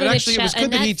 Annette actually, it was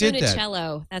good that he did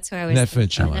that. That's who I was. Annette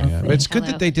Funicello, yeah. But it's good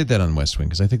that they did that on West Wing,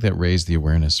 because I think that raised the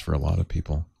awareness for a lot of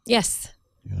people. Yes.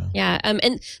 You know? Yeah,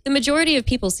 and the majority of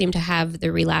people seem to have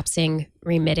the relapsing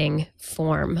remitting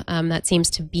form. That seems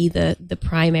to be the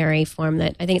primary form.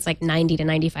 That I think it's like 90 to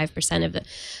 95%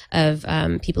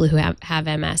 of people who have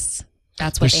MS.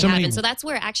 That's what they have, and so that's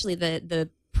where actually the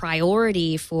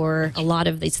priority for a lot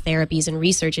of these therapies and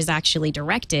research is actually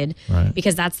directed,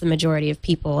 because that's the majority of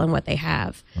people and what they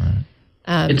have. Right.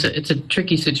 It's a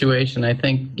tricky situation. I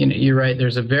think you're right.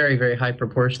 There's a very, very high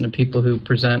proportion of people who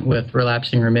present with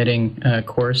relapsing remitting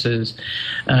courses,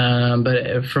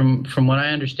 but from what I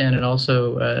understand, it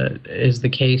also is the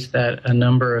case that a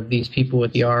number of these people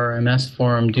with the RRMS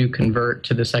form do convert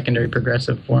to the secondary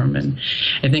progressive form, and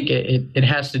I think it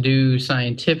has to do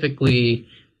scientifically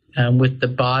with the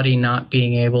body not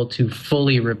being able to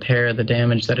fully repair the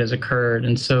damage that has occurred.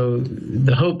 And so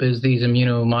the hope is these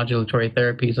immunomodulatory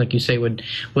therapies, like you say, would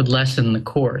lessen the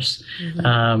course. Mm-hmm.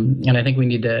 And I think we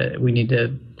need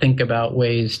to think about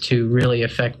ways to really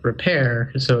affect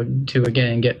repair, so to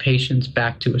again get patients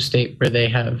back to a state where they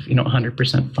have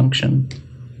 100% function.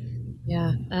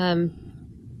 Yeah.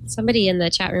 Somebody in the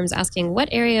chat room is asking, what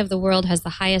area of the world has the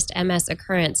highest MS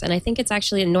occurrence? And I think it's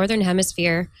actually in Northern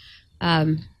Hemisphere.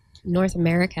 North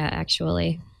America,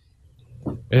 actually.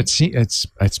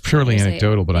 It's purely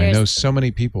anecdotal, but I know so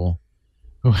many people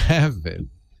who have it,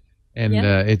 and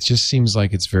it just seems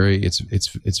like it's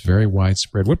very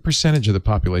widespread. What percentage of the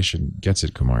population gets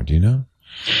it, Kumar? Do you know?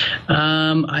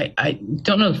 I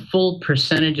don't know the full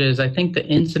percentages. I think the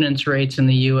incidence rates in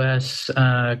the U.S.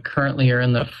 Currently are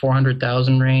in the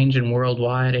 400,000 range, and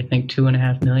worldwide, I think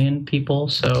 2.5 million people.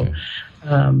 So. Okay.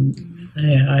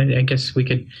 Yeah, I guess we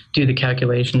could do the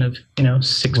calculation of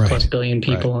 6+ billion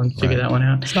people and figure that one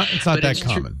out. It's not that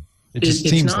common. It just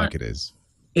seems like it is.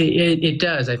 It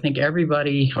does. I think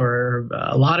everybody or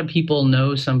a lot of people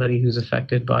know somebody who's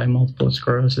affected by multiple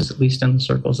sclerosis, at least in the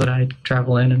circles that I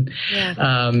travel in.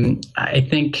 And I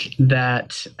think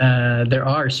that there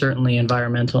are certainly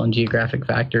environmental and geographic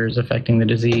factors affecting the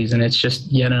disease, and it's just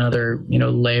yet another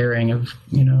layering of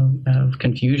of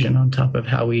confusion on top of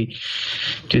how we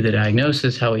do the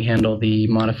diagnosis, how we handle the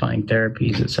modifying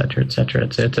therapies, et cetera, et cetera.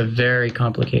 It's a very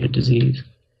complicated disease.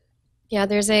 Yeah,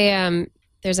 there's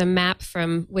a map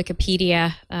from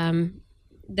Wikipedia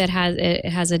that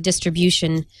has a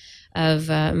distribution of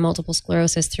multiple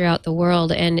sclerosis throughout the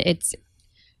world, and it's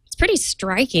pretty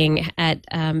striking. At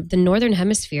the Northern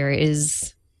Hemisphere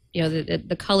is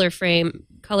the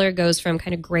color goes from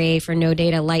kind of gray for no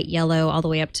data, light yellow, all the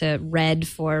way up to red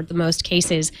for the most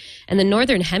cases, and the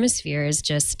Northern Hemisphere is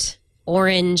just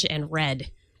orange and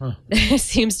red. Huh.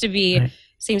 seems to be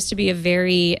a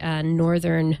very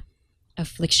northern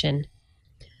affliction.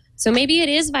 So maybe it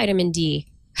is vitamin D.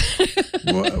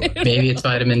 Maybe it's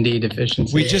vitamin D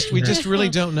deficiency. We just really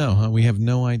don't know, huh? We have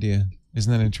no idea.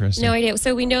 Isn't that interesting? No idea.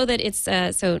 So we know that it's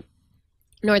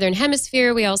Northern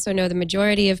Hemisphere. We also know the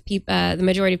majority of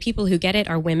people who get it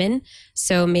are women.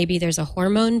 So maybe there's a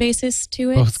hormone basis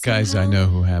to it. Both guys I know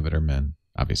who have it are men,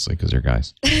 obviously, because they're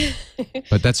guys.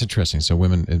 But that's interesting. So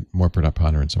women, more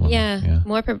predominance in women.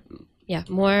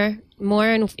 More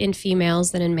in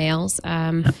females than in males.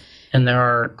 And there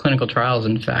are clinical trials,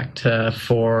 in fact,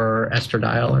 for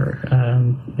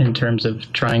estradiol, in terms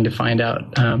of trying to find out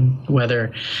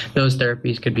whether those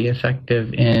therapies could be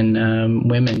effective in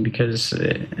women, because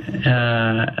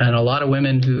and a lot of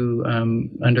women who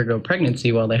undergo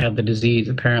pregnancy while they have the disease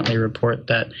apparently report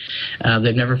that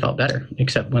they've never felt better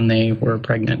except when they were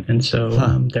pregnant. And so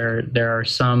there are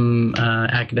some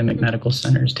academic medical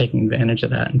centers taking advantage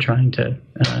of that and trying to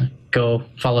go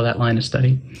follow that line of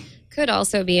study. Could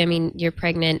also be, you're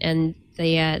pregnant and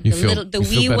the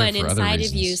wee one inside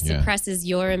of you suppresses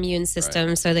your immune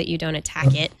system so that you don't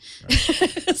attack it.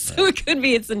 Right. So it could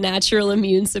be it's a natural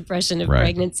immune suppression of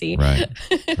pregnancy. Right.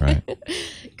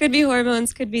 Could be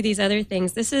hormones, could be these other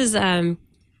things. This is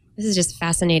just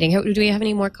fascinating. Do we have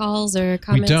any more calls or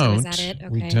comments? We don't. Or is that it? Okay.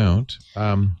 We don't.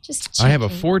 I have a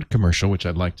Ford commercial, which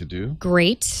I'd like to do.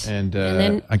 Great. And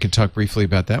then I could talk briefly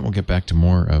about that. We'll get back to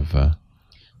more of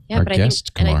our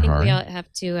guest, Kumar. And I think we all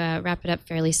have to wrap it up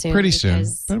fairly soon. Pretty soon.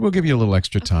 But we'll give you a little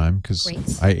extra time because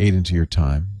I ate into your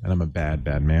time, and I'm a bad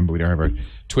man. But we don't have our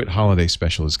Twit holiday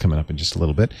special is coming up in just a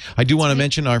little bit. I do want to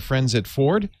mention our friends at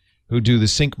Ford who do the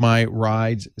Sync My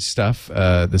Rides stuff.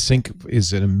 The Sync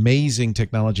is an amazing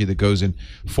technology that goes in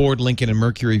Ford, Lincoln, and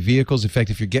Mercury vehicles. In fact,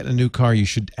 if you're getting a new car, you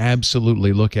should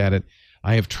absolutely look at it.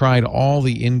 I have tried all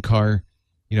the in-car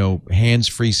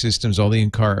hands-free systems, all the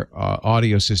in-car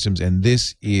audio systems, and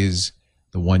this is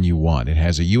the one you want. It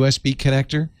has a USB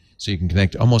connector, so you can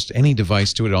connect almost any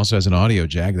device to it. It also has an audio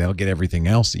jack. That'll get everything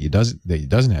else that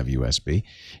doesn't have USB.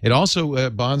 It also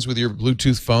bonds with your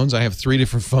Bluetooth phones. I have 3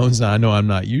 different phones now. I know I'm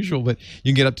not usual, but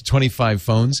you can get up to 25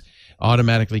 phones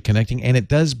automatically connecting, and it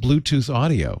does Bluetooth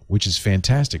audio, which is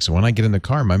fantastic. So when I get in the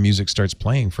car, my music starts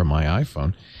playing from my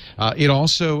iPhone. It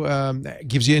also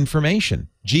gives you information,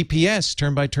 GPS,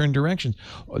 turn-by-turn directions,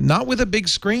 not with a big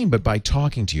screen, but by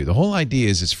talking to you. The whole idea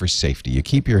is it's for safety. You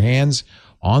keep your hands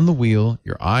on the wheel,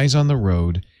 your eyes on the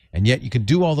road, and yet you can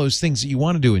do all those things that you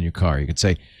want to do in your car. You can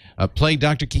say, play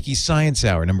Dr. Kiki's Science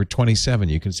Hour, number 27.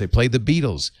 You can say, play the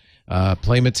Beatles,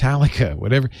 play Metallica,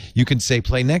 whatever. You can say,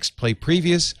 play next, play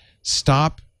previous,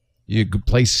 stop. You can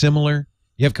play similar.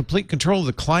 You have complete control of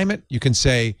the climate. You can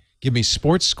say, give me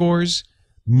sports scores,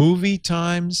 movie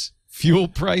times, fuel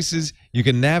prices. You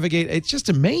can navigate. It's just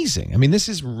amazing. I mean, this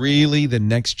is really the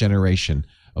next generation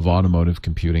of automotive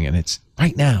computing, and it's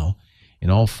right now in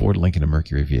all Ford, Lincoln, and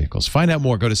Mercury vehicles. Find out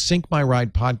more. Go to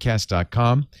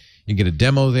syncmyridepodcast.com. You can get a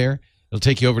demo there. It'll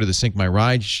take you over to the Sync My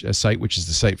Ride site, which is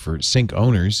the site for Sync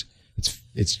owners.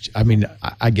 I mean,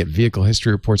 I get vehicle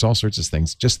history reports, all sorts of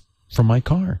things just from my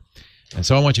car. And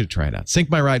so I want you to try it out.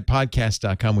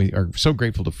 syncmyridepodcast.com. We are so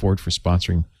grateful to Ford for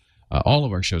sponsoring all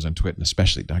of our shows on Twitter, and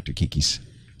especially Dr. Kiki's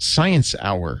Science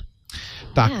Hour.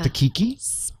 Dr. Kiki?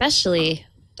 Especially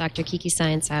Dr. Kiki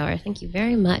Science Hour. Thank you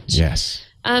very much. Yes.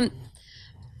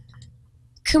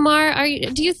 Kumar,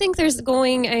 do you think there's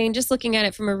just looking at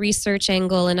it from a research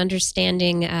angle and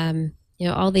understanding,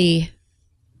 all the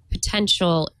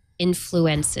potential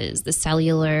influences, the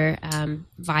cellular,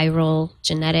 viral,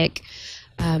 genetic,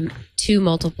 to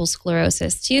multiple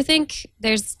sclerosis. Do you think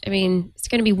it's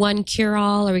going to be one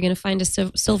cure-all? Are we going to find a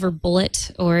silver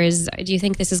bullet? Or do you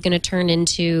think this is going to turn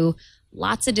into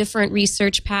lots of different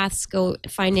research paths,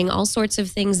 finding all sorts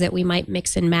of things that we might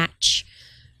mix and match?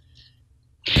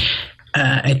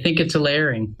 I think it's a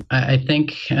layering. I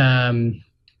think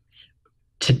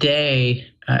today,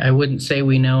 I wouldn't say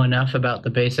we know enough about the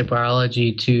basic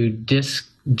biology to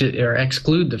or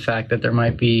exclude the fact that there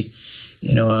might be,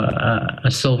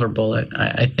 a silver bullet.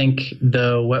 I think,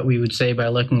 though, what we would say by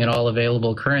looking at all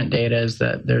available current data is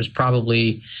that there's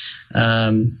probably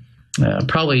some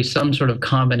sort of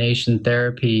combination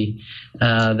therapy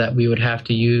that we would have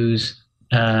to use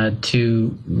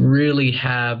to really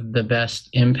have the best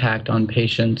impact on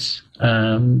patients.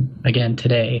 Again,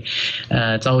 today,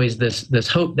 it's always this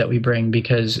hope that we bring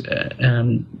because,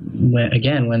 when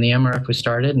the MRF was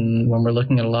started and when we're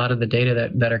looking at a lot of the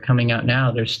data that are coming out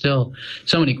now, there's still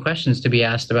so many questions to be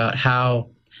asked about how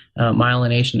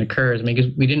myelination occurs. Because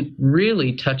we didn't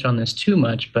really touch on this too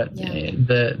much, but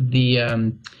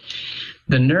the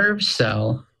nerve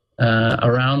cell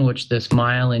around which this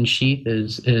myelin sheath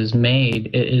is made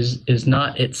is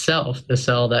not itself the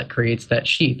cell that creates that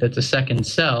sheath. It's a second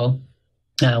cell,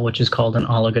 which is called an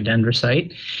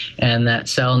oligodendrocyte, and that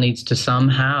cell needs to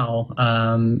somehow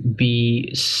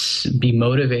be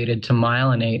motivated to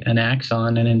myelinate an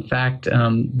axon. And in fact,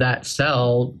 that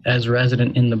cell, as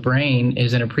resident in the brain,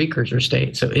 is in a precursor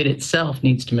state. So it itself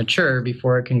needs to mature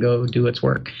before it can go do its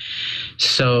work.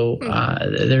 So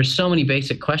there's so many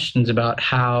basic questions about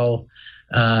how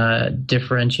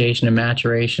differentiation and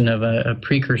maturation of a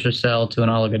precursor cell to an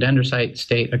oligodendrocyte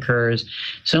state occurs.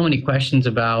 So many questions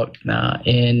about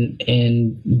in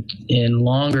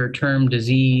longer term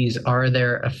disease, are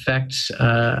there effects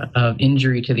of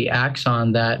injury to the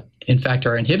axon that in fact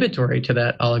are inhibitory to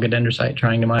that oligodendrocyte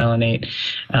trying to myelinate?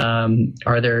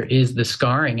 Is the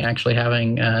scarring actually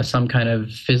having some kind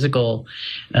of physical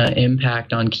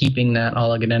impact on keeping that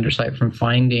oligodendrocyte from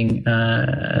finding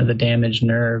the damaged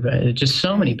nerve? Just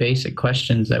so many basic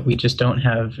questions that we just don't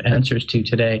have answers to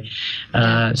today.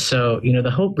 So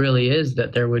the hope really is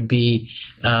that there would be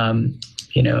some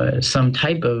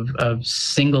type of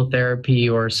single therapy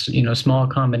or, small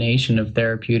combination of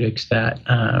therapeutics that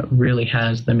really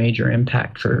has the major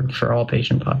impact for all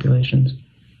patient populations.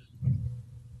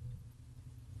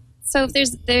 So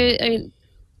is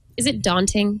it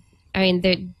daunting?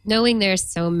 Knowing there's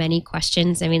so many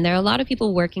questions. There are a lot of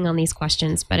people working on these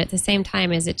questions, but at the same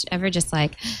time, is it ever just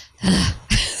like, oh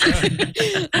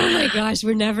my gosh,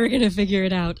 we're never going to figure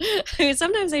it out?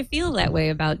 Sometimes I feel that way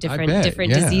about different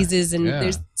diseases, and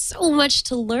there's so much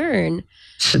to learn.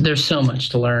 There's so much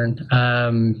to learn.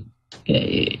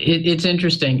 It's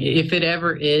interesting. If it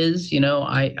ever is,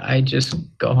 I just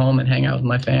go home and hang out with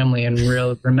my family and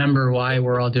remember why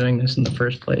we're all doing this in the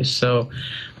first place. So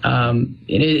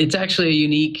it's actually a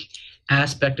unique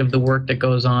aspect of the work that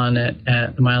goes on at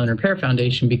the Myelin Repair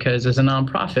Foundation, because as a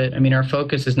nonprofit, I mean, our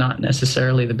focus is not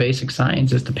necessarily the basic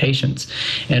science, it's the patients,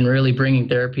 and really bringing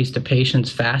therapies to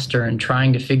patients faster and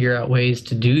trying to figure out ways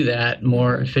to do that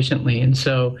more efficiently. And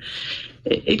so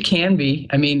it can be,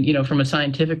 I mean, you know, from a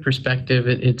scientific perspective,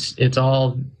 it's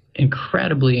all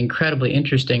incredibly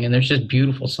interesting, and there's just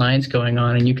beautiful science going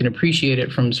on, and you can appreciate it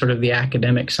from sort of the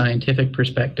academic scientific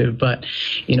perspective. But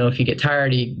you know, if you get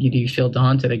tired, you feel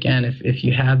daunted again if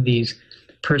you have these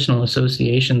personal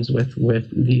associations with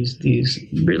these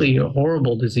really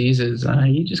horrible diseases.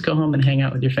 You just go home and hang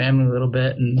out with your family a little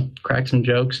bit and crack some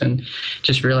jokes and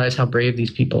just realize how brave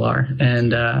these people are.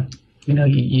 And you know,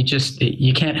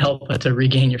 you can't help but to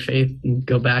regain your faith and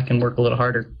go back and work a little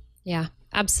harder. Yeah.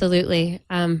 Absolutely.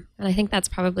 And I think that's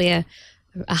probably a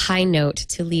high note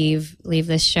to leave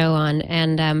this show on.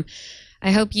 And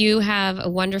I hope you have a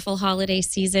wonderful holiday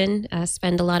season.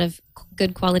 Spend a lot of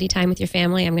good quality time with your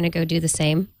family. I'm going to go do the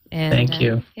same. And, thank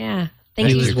you. Yeah.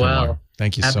 Thank you as well. Kumar.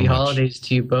 Thank you so much. Happy holidays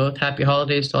to you both. Happy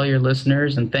holidays to all your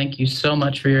listeners. And thank you so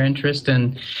much for your interest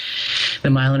in the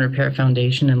Myelin Repair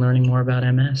Foundation and learning more about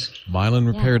MS.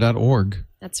 MyelinRepair.org.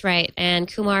 That's right. And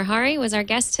Kumar Hari was our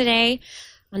guest today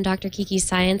on Dr. Kiki's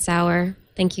Science Hour.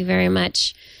 Thank you very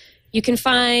much. You can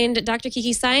find Dr.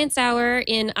 Kiki's Science Hour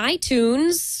in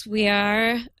iTunes. We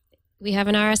have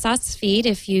an RSS feed.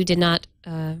 If you did not,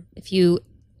 if you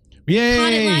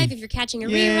caught it live, if you're catching a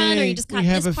rerun, or you just caught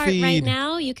this part right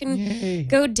now, you can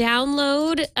go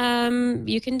download.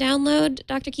 You can download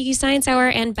Dr. Kiki's Science Hour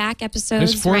and back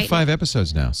episodes. There's 4 or 5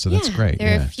 episodes now, so that's great.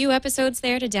 There are a few episodes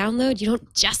there to download. You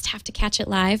don't just have to catch it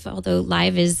live, although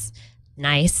live is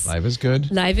nice. Live is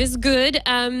good. Live is good.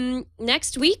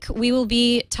 Next week, we will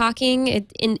be talking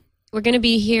we're going to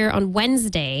be here on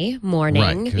Wednesday morning.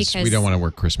 Right, because we don't want to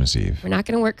work Christmas Eve. We're not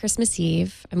going to work Christmas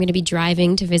Eve. I'm going to be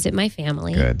driving to visit my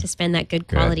family to spend that good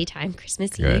quality time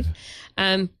Christmas Eve.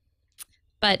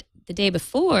 But the day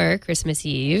before Christmas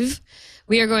Eve,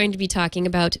 we are going to be talking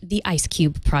about the Ice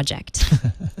Cube Project.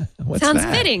 Sounds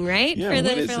fitting, right? Yeah, for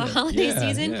the holiday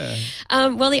season. Yeah.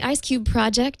 Well, the Ice Cube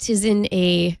Project is in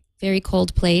a very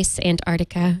cold place,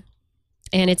 Antarctica,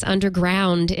 and it's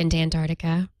underground in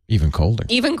Antarctica. Even colder.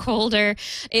 Even colder.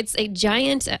 It's a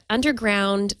giant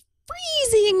underground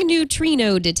freezing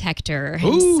neutrino detector.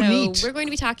 Ooh, so neat. We're going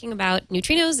to be talking about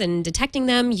neutrinos and detecting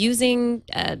them using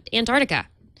Antarctica,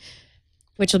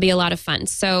 which will be a lot of fun.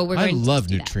 So we're going I love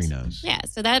neutrinos. Yeah,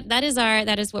 so that is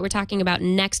what we're talking about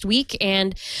next week.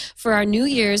 And for our New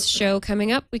Year's show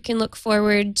coming up, we can look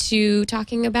forward to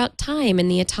talking about time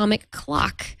and the atomic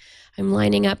clock. I'm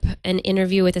lining up an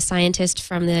interview with a scientist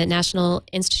from the National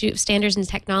Institute of Standards and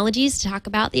Technologies to talk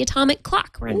about the atomic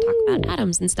clock. We're going to talk about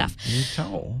atoms and stuff.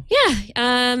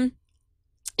 Yeah.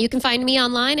 You can find me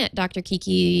online at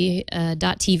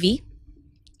drkiki.tv,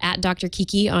 at Dr.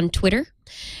 Kiki on Twitter.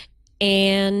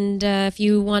 And if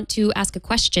you want to ask a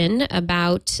question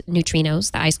about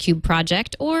neutrinos, the Ice Cube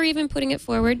Project, or even putting it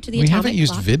forward to the atomic clock. We haven't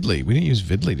used Vidly. We didn't use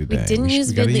Vidly today. We didn't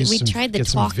use Vidly. We tried the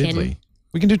Twalkin.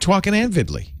 We can do Twalkin and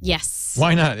Vidly. Yes.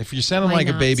 Why not? If you're sounding like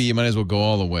a baby, you might as well go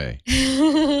all the way.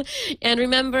 And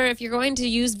remember, if you're going to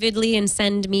use Vidly and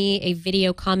send me a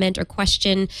video comment or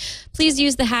question, please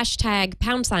use the hashtag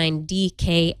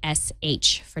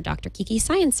 #DKSH for Dr. Kiki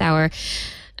Science Hour.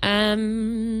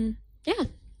 Yeah.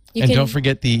 Don't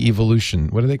forget the evolution.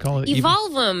 What do they call it?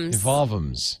 Evolvums.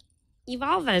 Evolvums.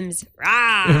 Evolvums.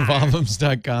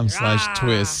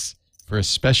 Evolvums.com/twists for a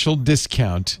special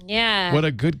discount. Yeah. What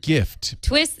a good gift.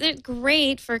 Twists, they're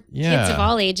great for kids of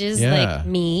all ages like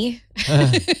me.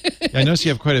 I notice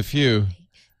you have quite a few.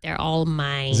 They're all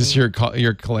mine. Is this your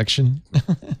collection?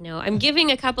 No, I'm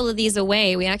giving a couple of these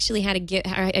away. We actually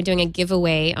are doing a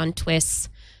giveaway on Twists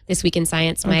This Week in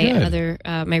Science,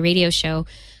 my radio show.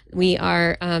 We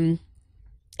are,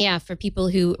 for people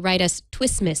who write us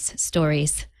Twistmas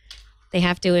stories. They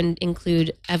have to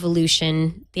include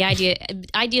evolution, the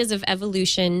ideas of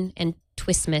evolution and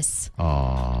Twistmas.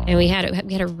 Aww. And we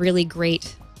had a really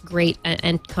great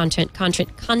and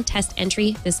contest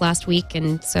entry this last week,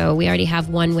 and so we already have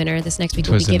one winner. This next week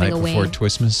we'll be giving away. Before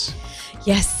Twistmas.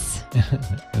 Yes.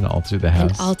 And all through the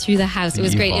house. It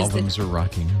was great. Evolvums were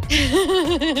rocking.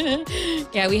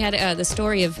 Yeah, we had the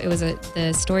story of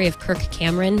Kirk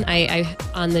Cameron. I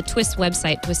on the Twist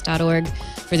website, twist.org,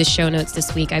 for the show notes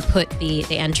this week, I put the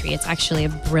entry. It's actually a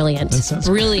brilliant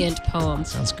poem.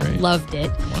 Sounds great. Loved it.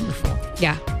 Wonderful.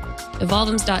 Yeah.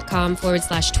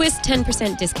 Evolvums.com/twist,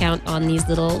 10% discount on these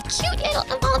cute little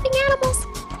evolving animals.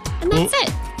 And that's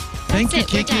it. Thank you,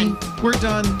 Kiki. We're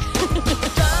done.